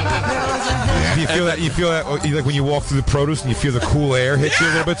 Yeah. You feel that? You feel that? Like when you walk through the produce and you feel the cool air hit you a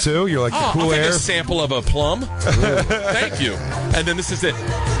little bit too. You're like the cool I'll take air. a sample of a plum. Thank you. And then this is it.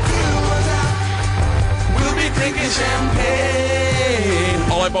 We'll be drinking champagne.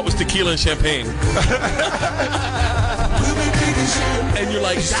 All I bought was tequila and champagne. And you're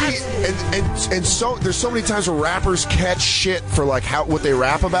like, see, and so there's so many times where rappers catch shit for like what they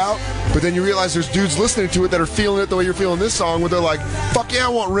rap about, but then you realize there's dudes listening to it that are feeling it the way you're feeling this song, where they're like, "Fuck yeah, I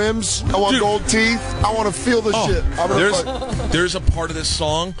want rims, I want gold teeth, I want to feel the shit." There's a part of this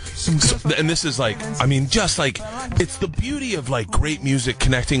song, and this is like, I mean, just like it's the beauty of like great music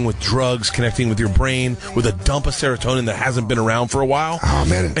connecting with drugs, connecting with your brain, with a dump of serotonin that hasn't been around for a while. Oh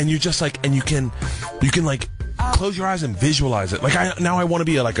man! And you just like, and you can like. Close your eyes and visualize it. Like now I want to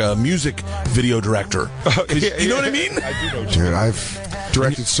be like a music video director. You know what I mean? I do know. Dude, I've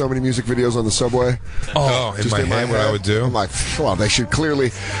directed so many music videos on the subway. Oh, in my head, what I would do. I'm like, well, they should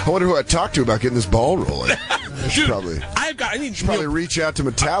clearly. I wonder who I'd talk to about getting this ball rolling. Dude, probably. I need to probably reach out to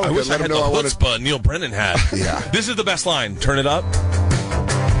Metallica I wish and let I had them know the I want to. chutzpah Neil Brennan had. Yeah. This is the best line. Turn it up.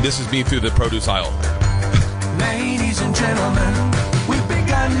 This is me through the produce aisle. Ladies and gentlemen, we've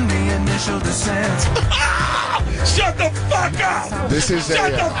begun the initial descent. Shut the fuck up! This is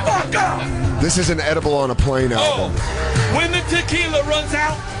Shut the fuck up! This is an edible on a plane album. When the tequila runs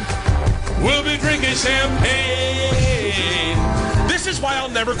out, we'll be drinking champagne. This is why I'll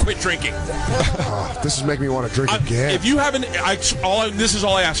never quit drinking. This is making me want to drink again. If you haven't, this is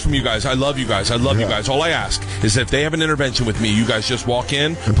all I ask from you guys. I love you guys. I love you guys. All I ask is that if they have an intervention with me, you guys just walk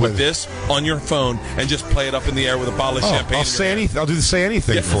in with this on your phone and just play it up in the air with a bottle of champagne. I'll say anything. I'll do the say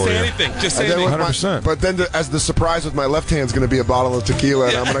anything for say you. Anything. Just say anything. 100%. But then, as the surprise with my left hand's going to be a bottle of tequila,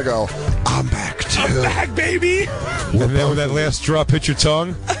 and I'm going to go, I'm back too. I'm back, baby. And then when that last drop hit your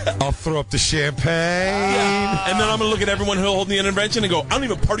tongue, I'll throw up the champagne. And then I'm going to look at everyone who'll hold the intervention and go, I'm not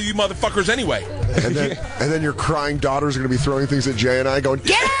even part of you motherfuckers anyway. And then your crying daughters are going to be throwing things at Jay and I going,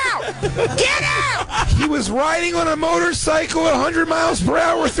 get out! Get out! He was riding on a motorcycle at 100 miles per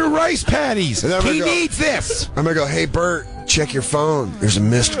hour through rice paddies. He needs this. I'm going to go, hey, Bert, check your phone. There's a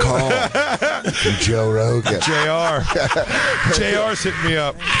missed call from Joe Rogan. JR's hitting me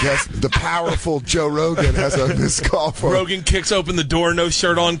up. Yes, the powerful Joe Rogan has a missed call for him. Rogan kicks open the door, no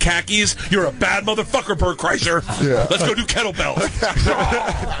shirt on, khakis. You're a bad motherfucker, Bert Kreischer. Yeah. Let's go do kettlebells.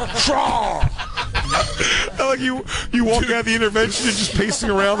 Like you walk out of the intervention and just pacing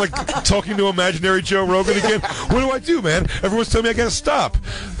around like talking to imaginary Joe Rogan again. What do, man? Everyone's telling me I gotta stop.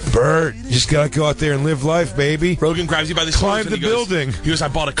 Bert, you just gotta go out there and live life, baby. Rogan grabs you by the Climb shoulders the and building. He goes, I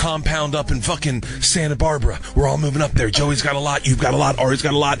bought a compound up in fucking Santa Barbara. We're all moving up there. Joey's got a lot. You've got a lot. Ari's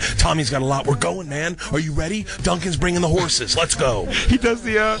got a lot. Tommy's got a lot. We're going, man. Are you ready? Duncan's bringing the horses. Let's go. He does the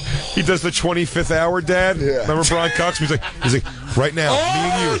 25th hour, Dad. Yeah. Remember Brian Cox? He's like, right now, me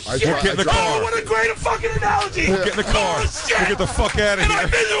and you. We'll get in the car. Oh, what a great fucking analogy. We'll get in the car. We'll get the fuck out of here. And I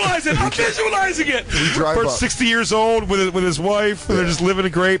visualize it. I'm visualizing it. Bert's 60 years old with his wife, and they're just living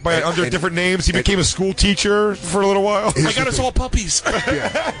it great under different names. He became a school teacher for a little while. I got us all puppies.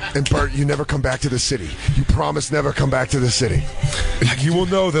 Yeah. And Bert, you never come back to the city. You promise never come back to the city. You will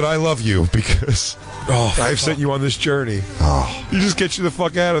know that I love you because I've sent you on this journey. You just get you the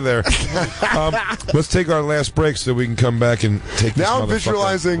fuck out of there. Let's take our last break so we can come back and take this Now I'm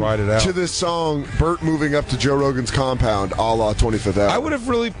visualizing ride it out. to this song Bert moving up to Joe Rogan's compound a la 25th Hour. I would have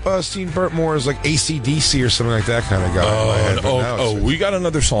really seen Bert more as like AC/DC or something like that kind of guy. We got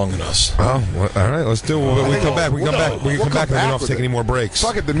another song in us. Oh, well, all right, let's do it. We come back. We come back. We come back, and we don't have to take any more breaks.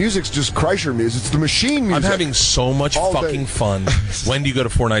 Fuck it, the music's just Kreischer music. It's the machine music. I'm having so much fucking fun. When do you go to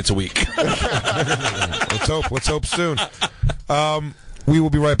 4 nights a week? Let's hope soon. We will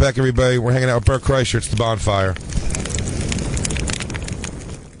be right back, everybody. We're hanging out with Bert Kreischer. It's the Bonfire.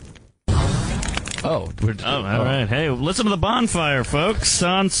 All right. Hey, listen to the Bonfire, folks,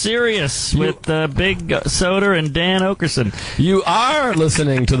 on Sirius with Big Soder and Dan Oakerson. You are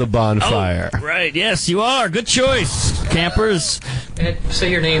listening to the Bonfire. Oh, right. Yes, you are. Good choice, campers. And say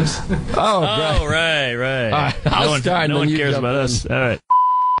your names. Right. All right. I'll start. No one cares about us. All right.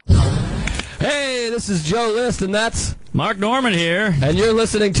 Hey, this is Joe List, and that's Mark Norman here. And you're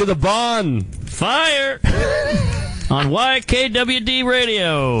listening to the Bonfire on YKWD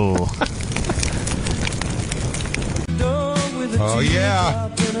Radio. Oh, yeah.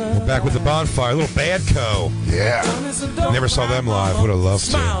 We're back with the Bonfire. A little Badco. Yeah. Never saw them live. Would have loved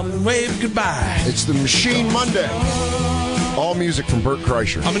to. Smile and wave goodbye. It's the Machine Monday. All music from Bert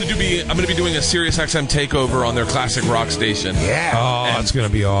Kreischer. I'm gonna be doing a Sirius XM takeover on their classic rock station. Yeah. Oh, it's gonna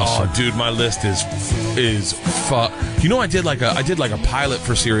be awesome. Oh, dude, my list is fuck. You know, I did like a pilot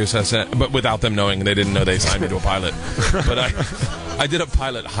for Sirius XM, but without them knowing. They didn't know they signed me to a pilot. But I did a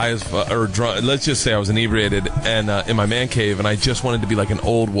pilot high as or drunk. Let's just say I was inebriated and in my man cave, and I just wanted to be like an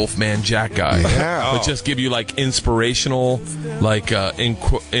old Wolfman Jack guy. Yeah. But just give you like inspirational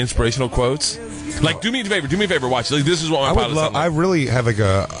quotes. Like, do me a favor, watch. Like, this is what my pilot sounds like. I really have like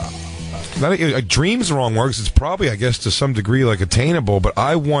a dream's the wrong word, 'cause it's probably, I guess, to some degree like attainable, but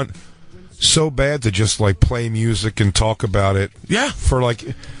I want so bad to just like play music and talk about it. Yeah. For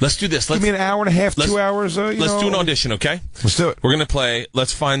like, let's do this. Give me an hour and a half, 2 hours. Let's do an audition, okay? Let's do it. We're gonna play.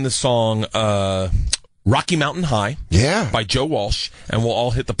 Let's find the song "Rocky Mountain High" by Joe Walsh, and we'll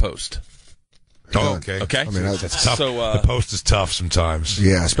all hit the post. Oh, okay. Okay. I mean, that's tough. So, the post is tough sometimes.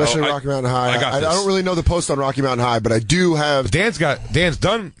 Yeah, especially Rocky Mountain High. I don't really know the post on Rocky Mountain High, but I do have. Dan's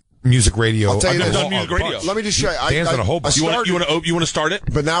done music radio. I'll tell you this. Done music radio. Let me just show you. Dan's done a whole bunch. You want to start it?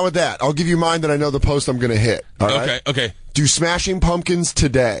 But now with that, I'll give you mine that I know the post I'm going to hit. All right? Okay. Do Smashing Pumpkins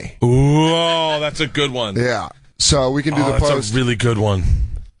Today. Ooh, that's a good one. Yeah. So we can do the that's post. a really good one.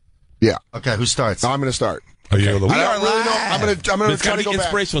 Yeah. Okay, who starts? I'm going to start. We are I don't really know. I'm going to try to go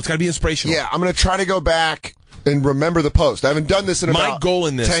back. It's got to be inspirational. Yeah, I'm going to try to go back and remember the post. I haven't done this in about 10 years. My goal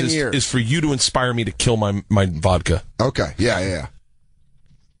in this is for you to inspire me to kill my vodka. Okay. Yeah.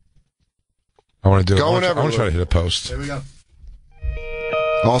 I want to do it. I want whenever, to try to hit a post. There we go.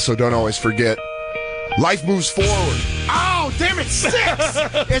 Also, don't always forget, life moves forward. Oh, damn it, 6!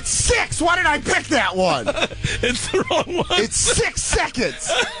 It's 6! Why did I pick that one? It's the wrong one. It's 6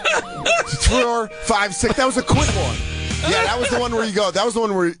 seconds. 4, 5, 6. That was a quick one. Yeah, that was the one where you go. That was the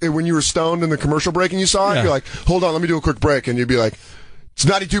one where when you were stoned in the commercial break and you saw it, you're like, hold on, let me do a quick break. And you'd be like, it's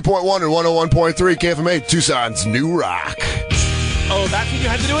 92.1 and 101.3 KFMA, Tucson's New Rock. Oh, that's when you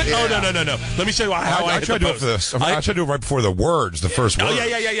had to do it? Yeah. Oh, no. Let me show you how I tried to do it for this. I tried to do it right before the words, the first word. Oh,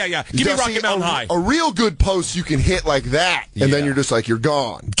 yeah. Give me Rocky Mountain High. A real good post you can hit like that, and then you're just like, you're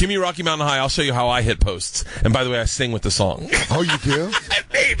gone. Give me Rocky Mountain High. I'll show you how I hit posts. And by the way, I sing with the song. Oh, you do?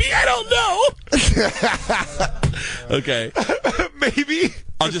 Maybe. I don't know. Okay. Maybe.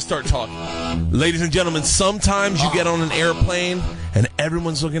 I'll just start talking. Ladies and gentlemen, sometimes you get on an airplane and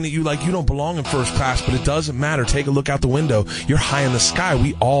everyone's looking at you like you don't belong in first class, but it doesn't matter. Take a look out the window. You're high in the sky.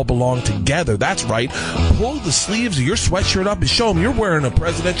 We all belong together. That's right. Pull the sleeves of your sweatshirt up and show them you're wearing a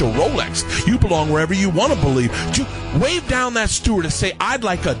presidential Rolex. You belong wherever you want to believe. Wave down that steward and say, I'd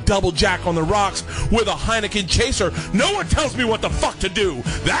like a double Jack on the rocks with a Heineken chaser. No one tells me what the fuck to do.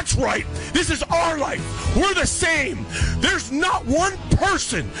 That's right. This is our life. We're the same. There's not one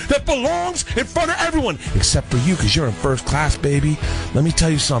person that belongs in front of everyone except for you, because you're in first class, baby. Let me tell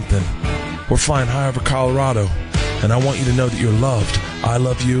you something. We're flying high over Colorado, and I want you to know that you're loved. I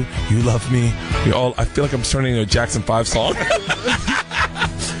love you. You love me. We all. I feel like I'm turning into a Jackson 5 song.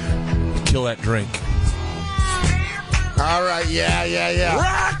 Kill that drink. All right, yeah.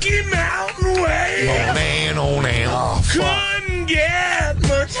 Rocky Mountain Way. Oh, man. Oh, fuck. Couldn't get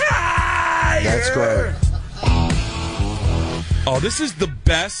much higher. That's great. Oh, this is the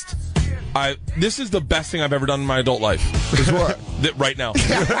best. This is the best thing I've ever done in my adult life. Is what? Right now.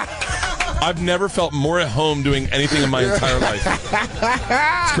 I've never felt more at home doing anything in my entire life.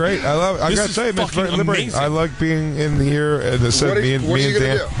 It's great. I love it. I got to say, it's very liberating. Amazing. I like being in here and me and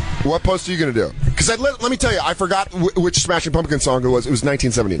Dan. What post are you going to do? Because let me tell you, I forgot which Smashing Pumpkins song it was. It was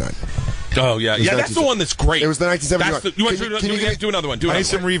 1979. Oh, yeah. Yeah, that's the one that's great. It was the 1979. You want to do another one? I need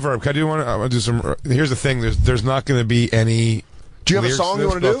some reverb. I want to do some. Here's the thing. There's not going to be any. Do you have a song you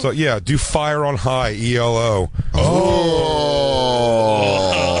want to do? Yeah, do Fire on High, ELO. Oh.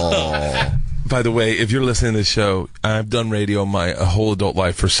 By the way, if you're listening to this show, I've done radio my whole adult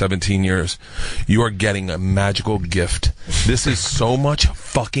life for 17 years. You are getting a magical gift. This is so much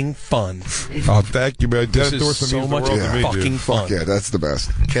fucking fun. Oh, thank you, man. This is so much fucking fun. Yeah, that's the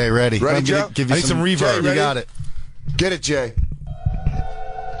best. Okay, ready. Ready, Joe? Give you I need some reverb. Jay, you got it. Get it, Jay.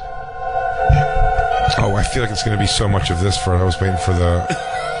 Oh, I feel like it's going to be so much of this I was waiting for the...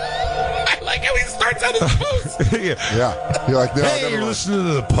 I like how he starts out his post. Yeah. You're like, no, hey, you're listening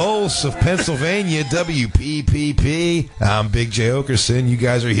to the Pulse of Pennsylvania, WPPP. I'm Big J. Oakerson. You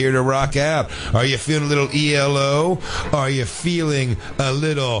guys are here to rock out. Are you feeling a little ELO? Are you feeling a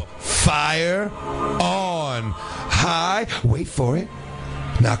little fire on high? Wait for it.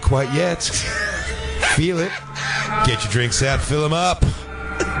 Not quite yet. Feel it. Get your drinks out. Fill them up.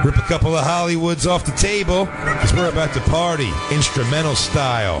 Rip a couple of Hollywoods off the table, because we're about to party, instrumental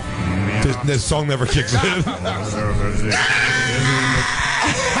style. This song never kicks in.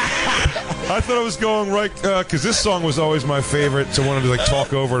 I thought I was going right, because this song was always my favorite, so I wanted to like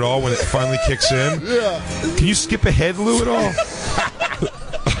talk over it all when it finally kicks in. Yeah. Can you skip ahead, Lou, at all?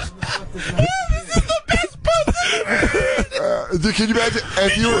 Can you imagine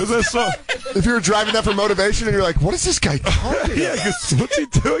if you were driving that for motivation and you're like, what is this guy talking Yeah, because what's he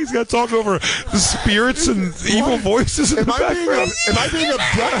doing? He's got to talk over the spirits and evil voices in the background. Am I being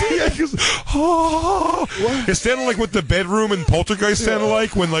abducted? Yeah, it's sounding like what the bedroom and Poltergeist sounded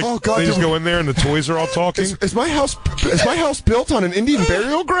like when like they just go in there and the toys are all talking. Is my house built on an Indian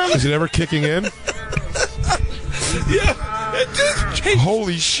burial ground? Is it ever kicking in? Yeah.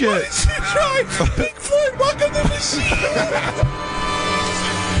 Holy shit. Try Pink Floyd, Welcome to the Machine.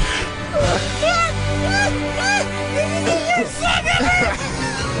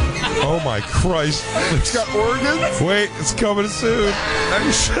 Oh my Christ. It's got organs? Wait, it's coming soon. I'm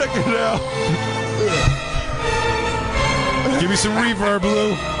checking it out. Give me some reverb,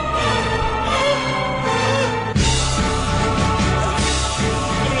 Lou.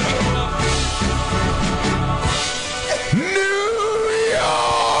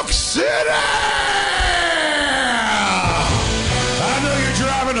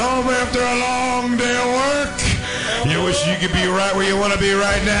 After a long day of work, you wish you could be right where you want to be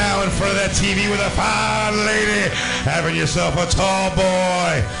right now in front of that TV with a fine lady, having yourself a tall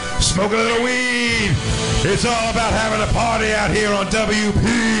boy, smoking a little weed. It's all about having a party out here on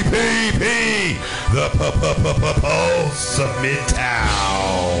WPPP, the Pulse of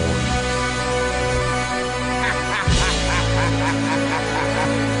Midtown.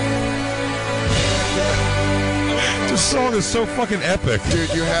 This song is so fucking epic. Dude,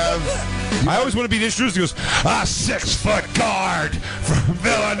 I always want to be introduced. He goes, a 6-foot guard from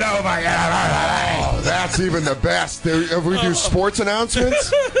Villanova. Oh, that's even the best. If we do sports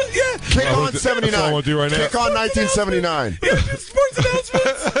announcents, yeah. Kick on 79. That's all I want to do right now. Kick on 1979. Yeah, sports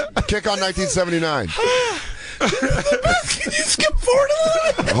announcements. Kick on 1979. Can you skip forward a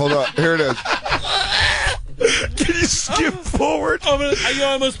little bit? Hold up. Here it is. Can you skip forward? I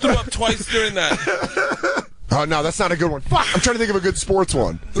almost threw up twice during that. Oh, no, that's not a good one. Fuck, I'm trying to think of a good sports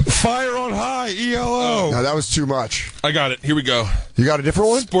one. Fire on High, ELO. No, that was too much. I got it. Here we go. You got a different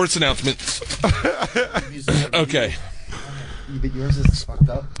one? Sports announcements. Okay. But yours is fucked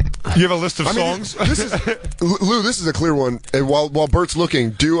up. You have a list of songs? Lou, this is a clear one. And while Bert's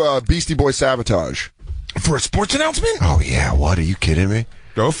looking, do Beastie Boy Sabotage. For a sports announcement? Oh, yeah. What? Are you kidding me?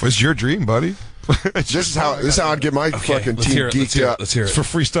 Go for it. It's your dream, buddy. This is how I'd get my fucking team geeked up. Let's hear it. It's for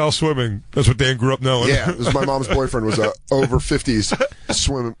freestyle swimming. That's what Dan grew up knowing. Yeah, this is my mom's boyfriend was a over 50s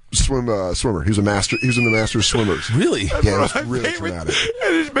swimmer. He was a master. He was in the Masters swimmers. Really? Yeah, it was really traumatic.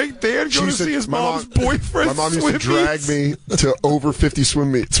 And just make Dan go to see his mom's boyfriend. My mom used to drag me to over 50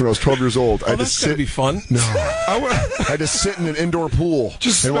 swim meets when I was 12 years old. I had to that's gonna be fun. No, I had to sit in an indoor pool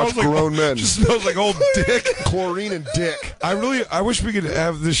and watch grown men. Just smells like old dick, chlorine and dick. I wish we could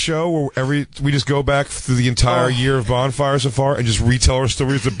have this show where we just go back through the entire year of Bonfire so far and just retell our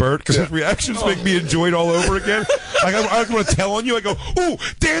stories to Bert, because his reactions make me enjoy it all over again. Like I want to tell on you. I go, ooh,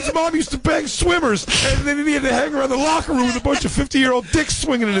 Dan's mom used to bang swimmers, and then he had to hang around the locker room with a bunch of 50-year-old dicks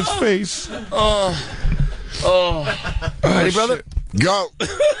swinging in his face. Ready, brother? Go. I'm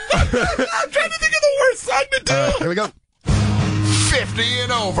trying to think of the worst song to do. Here we go. 50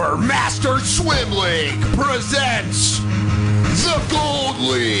 and over Master Swim League presents the Gold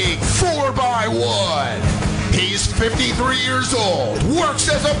League 4x1. He's 53 years old, works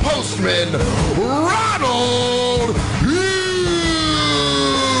as a postman, Ronald Hughes.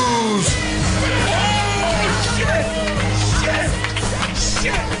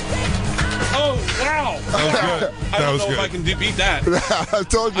 Shit. Oh, wow. That was good. I don't know if I can beat that. I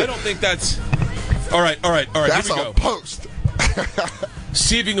told you. I don't think that's... All right. That's here we go. a post.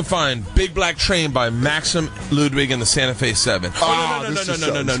 See if you can find Big Black Train by Maxim Ludwig and the Santa Fe 7.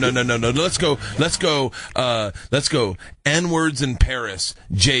 No. Let's go. N-words in Paris.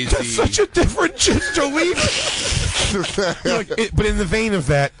 Jay-Z. That's such a different Jolene. But in the vein of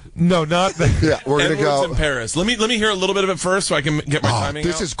that, no, not that. Yeah, we're gonna go. N-words in Paris. Let me hear a little bit of it first so I can get my timing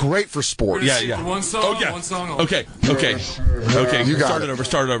This out. is great for sports. Yeah. One song. One song. Only. Okay. You got Start it over.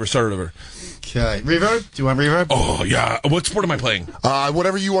 Okay. Reverb? Do you want reverb? Oh, yeah. What sport am I playing?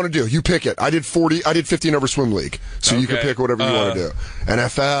 Whatever you want to do. You pick it. I did 15 over swim league. So you can pick whatever you want to do.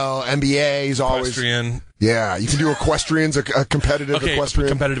 NFL, NBA is always. Equestrian. Yeah, you can do equestrians, a competitive equestrian.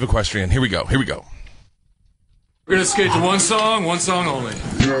 Competitive equestrian. Here we go. We're going to skate to one song only.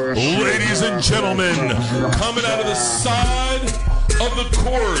 Ladies and gentlemen, coming out of the side of the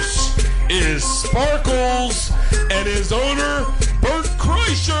course is Sparkles and his owner, Bert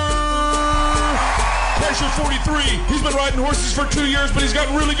Kreischer. Kreischer's 43. He's been riding horses for 2 years, but he's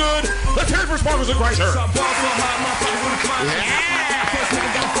gotten really good. Let's hear it for Sparkles and Kreischer.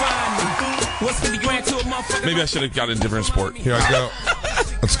 Maybe I should have got a different sport. Here I go.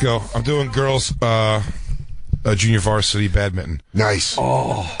 Let's go. I'm doing girls junior varsity badminton. Nice.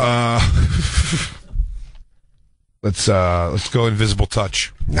 Let's go invisible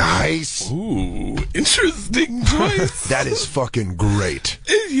touch. Nice. Ooh, interesting choice. That is fucking great.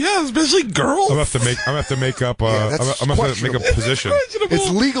 Yeah, especially girls. I'm gonna have to make up. I'm gonna have to make a position. It's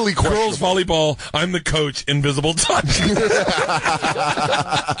legally questionable. Girls volleyball. I'm the coach. Invisible touch.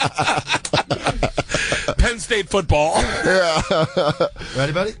 Penn State football. Yeah.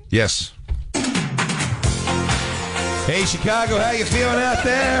 Ready, buddy? Yes. Hey, Chicago, how you feeling out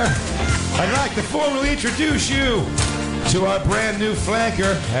there? I'd like to formally introduce you to our brand new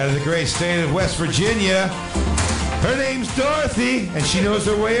flanker out of the great state of West Virginia. Her name's Dorothy, and she knows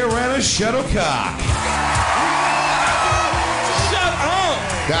her way around a shuttlecock. Shut up!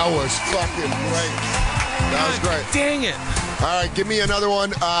 That was fucking great. That was great. Dang it. All right, give me another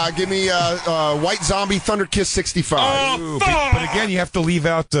one. Give me White Zombie Thunder Kiss 65. Ooh, but again, you have to leave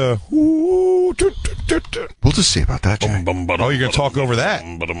out the. We'll just see about that, Jack. Oh, you're gonna talk over that?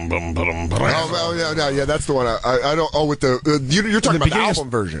 Yeah, that's the one. I don't. Oh, with the you're talking about the album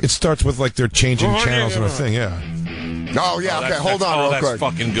version. It starts with like they're changing channels and a thing. Yeah. Oh yeah. Okay. Hold on real quick.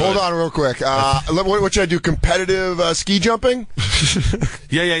 Fucking good. Hold on real quick. What should I do? Competitive ski jumping?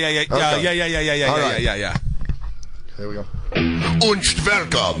 Yeah. There we go. Und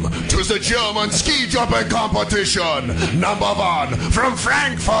welcome to the German ski jumping competition. Number 1 from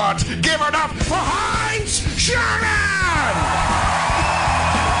Frankfurt. Give it up for Heinz Schumann.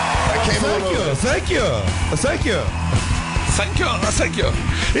 Thank you.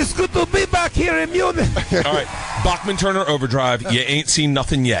 It's good to be back here in Munich. All right, Bachman Turner Overdrive. You ain't seen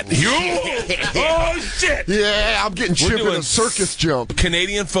nothing yet. Oh shit! Yeah, I'm getting chipped in a circus jump.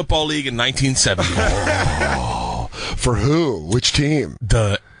 Canadian Football League in 1970. For who? Which team?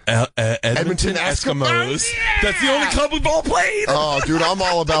 The Edmonton Eskimos. That's the only club we've all played. Oh, dude, I'm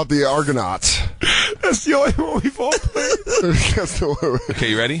all about the Argonauts. That's the only one we've all played. Okay,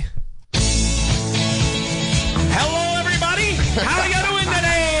 you ready? Hello, everybody. How are you doing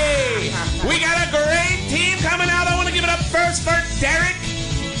today? We got a great team coming out. I want to give it up first for Derek.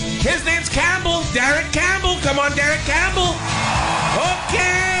 His name's Campbell. Derek Campbell. Come on, Derek Campbell.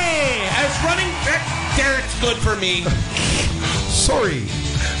 Okay. As running back, Derek's good for me. Sorry.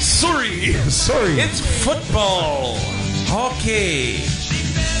 It's football. Okay.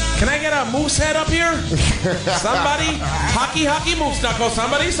 Can I get a moose head up here? Somebody? Hockey moose knuckle.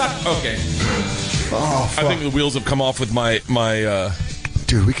 Somebody? Okay. Oh, fuck. I think the wheels have come off with my.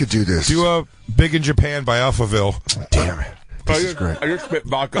 Dude, we could do this. Do a Big in Japan by Alphaville. Damn it. This is great. I just spit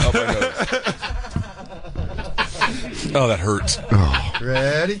vodka up my nose. Oh, that hurts. Oh.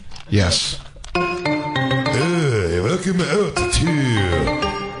 Ready? Yes. Welcome out to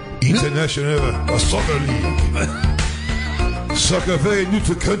International Soccer League. Soccer very new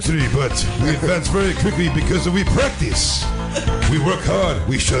to country, but we advance very quickly because we practice. We work hard.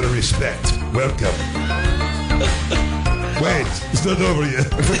 We show the respect. Welcome. Wait, it's not over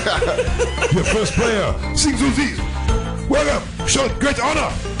yet. Your first player, Sing Zuzi. Welcome. Show great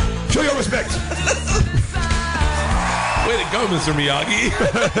honor. Show your respect. Way to go, Mr. Miyagi.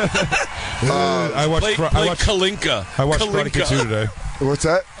 I watched Kalinka. I watched Karate Kid 2 today. What's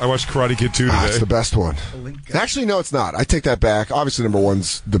that? I watched Karate Kid 2 today. It's the best one. Actually, no, it's not. I take that back. Obviously, number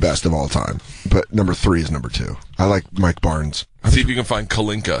 1's the best of all time, but number 3 is number 2. I like Mike Barnes. See if you can find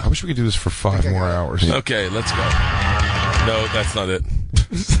Kalinka. I wish we could do this for 5 more hours. Okay, let's go. No, that's not it.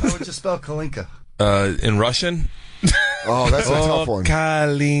 How would you spell Kalinka? In Russian? Oh, that's a tough one.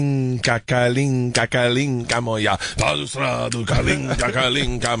 Kalinka moya.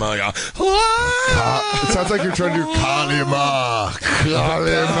 Kalinka moya. It sounds like you're trying to do Kalima.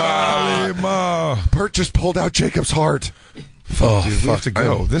 Bert just pulled out Jacob's heart. Oh, dude, we have to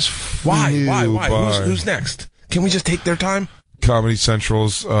go. Why? Who's next? Can we just take their time? Comedy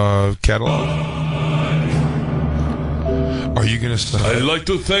Central's catalog. Are you going to start? I'd like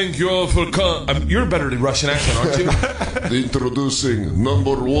to thank you all for you're better at Russian accent, aren't you? Introducing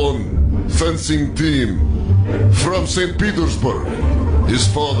number 1 fencing team from St. Petersburg. His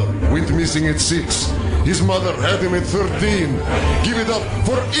father went missing at 6. His mother had him at 13. Give it up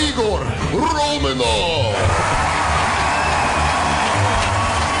for Igor Romanov.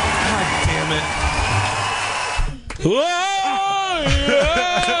 God damn it.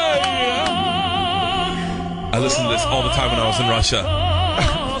 I listened to this all the time when I was in Russia.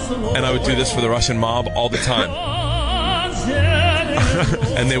 And I would do this for the Russian mob all the time.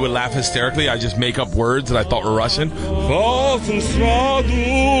 And they would laugh hysterically. I just make up words that I thought were Russian.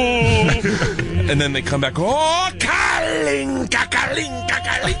 And then they come back, oh, Kalinka, Kalinka,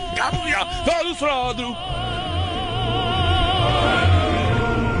 Kalinka,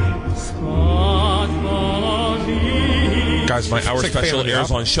 guys, my hour special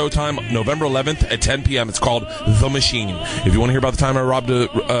airs on Showtime November 11th at 10 p.m. It's called The Machine. If you want to hear about the time I robbed a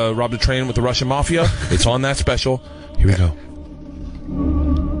train with the Russian mafia, it's on that special. Here we go.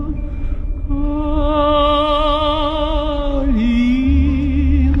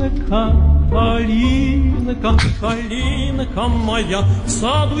 Калинка, калинка моя, в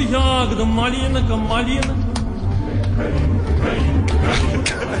саду ягода, малинка, малинка.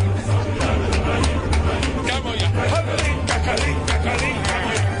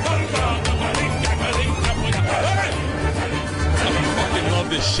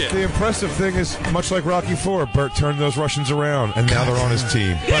 This shit. The impressive thing is, much like Rocky IV, Bert turned those Russians around, and now they're on his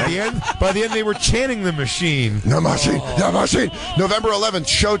team. By the end, they were chanting the machine. The machine, the machine. November 11th,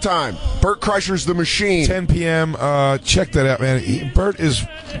 Showtime. Bert Kreischer's The Machine. 10 p.m. Check that out, man. Bert is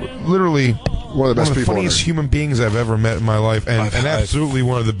literally one of the best people, funniest human beings I've ever met in my life, and absolutely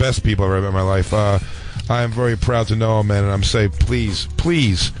one of the best people I've ever met in my life. I am very proud to know him, man, and I'm saying, please,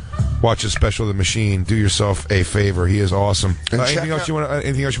 please. Watch his special, The Machine. Do yourself a favor. He is awesome. Anything else you want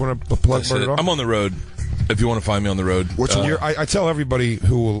to plug? I'm on the road. If you want to find me on the road, I tell everybody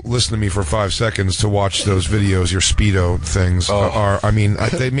who will listen to me for 5 seconds to watch those videos. Your Speedo things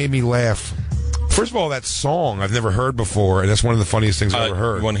they made me laugh. First of all, that song I've never heard before, and that's one of the funniest things I've ever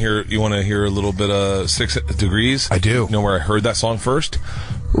heard. You want to hear a little bit of 6 Degrees? I do. You know where I heard that song first?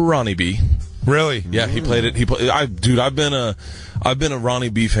 Ronnie B. Really? Yeah, he played it. I've been a Ronnie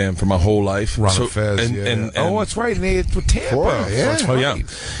B fan for my whole life. Ronnie Fez, and that's right. And it's with Tampa.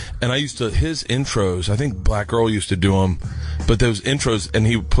 And I used to his intros. I think Black Girl used to do them, but those intros, and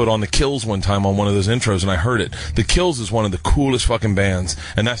he put on the Kills one time on one of those intros, and I heard it. The Kills is one of the coolest fucking bands,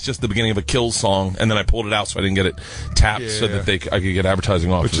 and that's just the beginning of a Kills song. And then I pulled it out so I didn't get it tapped, so that I could get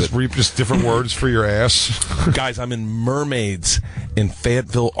advertising off. Which is just different words for your ass. Guys, I'm in Mermaids in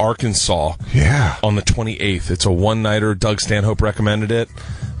Fayetteville, Arkansas. Yeah. On the 28th. It's a one-nighter. Doug Stanhope recommended it.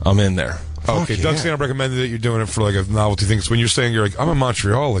 I'm in there. Okay, Doug Stanhope recommended that you're doing it for like a novelty thing. So when you're saying you're like, I'm in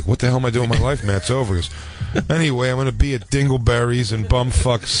Montreal, like, what the hell am I doing with my life, man? It's over. He goes, anyway, I'm going to be at Dingleberries and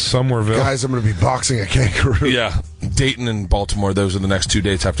Bumfuck Somerville. Guys, I'm going to be boxing a kangaroo. Yeah. Dayton and Baltimore, those are the next 2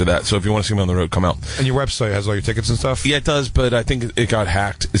 dates after that. So if you want to see me on the road, come out. And your website has all your tickets and stuff? Yeah, it does, but I think it got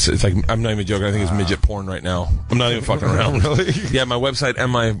hacked. It's like, I'm not even joking. I think it's midget porn right now. I'm not even fucking around. Really? Yeah, my website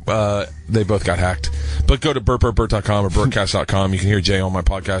and my, they both got hacked. But go to burtburtburt.com or burtcast.com. You can hear Jay on my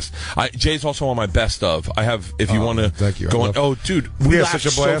podcast. Jay's also on my best of. I have, if you want to go on. Oh, dude, we had such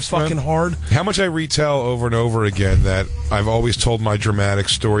a blast, so fucking hard. How much I retell over and over again that I've always told my dramatic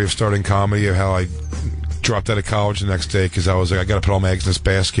story of starting comedy, of how I dropped out of college the next day because I was like, I got to put all my eggs in this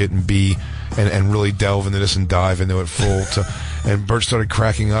basket and and really delve into this and dive into it full. And Bert started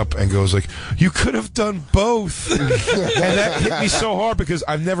cracking up and goes like, "You could have done both." And that hit me so hard because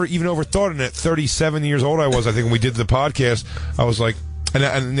I've never even overthought it. At 37 years old, I think when we did the podcast, I was like.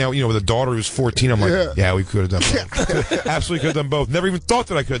 And now, with a daughter who's 14, I'm like, yeah, we could have done both. Absolutely could have done both. Never even thought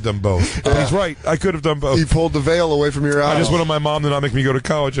that I could have done both. But he's right. I could have done both. He pulled the veil away from your eyes. I just wanted my mom to not make me go to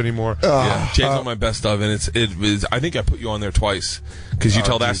college anymore. Yeah, Jay's on my best of, and it was. I think I put you on there twice because you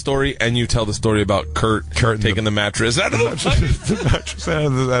tell that story and you tell the story about Kurt taking the mattress out of the mattress out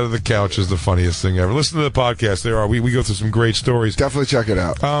of the couch is the funniest thing ever. Listen to the podcast. We go through some great stories. Definitely check it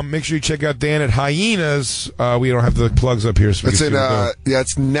out. Make sure you check out Dan at Hyenas. We don't have the plugs up here. So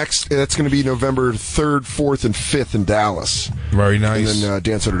it's next. That's going to be November 3rd, 4th, and 5th in Dallas. Very nice. And then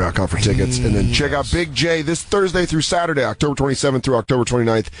dansoder.com for tickets. And then check out Big J this Thursday through Saturday, October 27th through October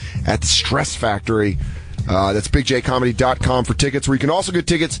 29th at the Stress Factory. That's bigjcomedy.com for tickets, where you can also get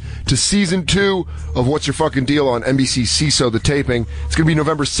tickets to Season 2 of What's Your Fucking Deal on NBC CISO, the taping. It's going to be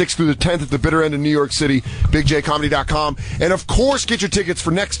November 6th through the 10th at the Bitter End in New York City, bigjcomedy.com. And, of course, get your tickets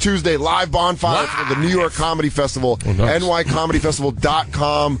for next Tuesday, live Bonfire for the New York Comedy Festival,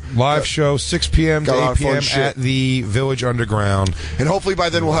 nycomedyfestival.com. Live show, 6 p.m. to 8 p.m. at the Village Underground. And hopefully by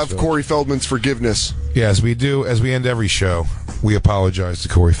then we'll have Corey Feldman's forgiveness. Yeah, as we end every show, we apologize to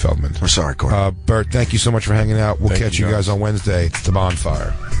Corey Feldman. We're sorry, Corey. Bert, thank you so much for hanging out. We'll catch you guys on Wednesday at the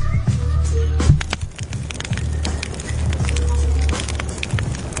Bonfire.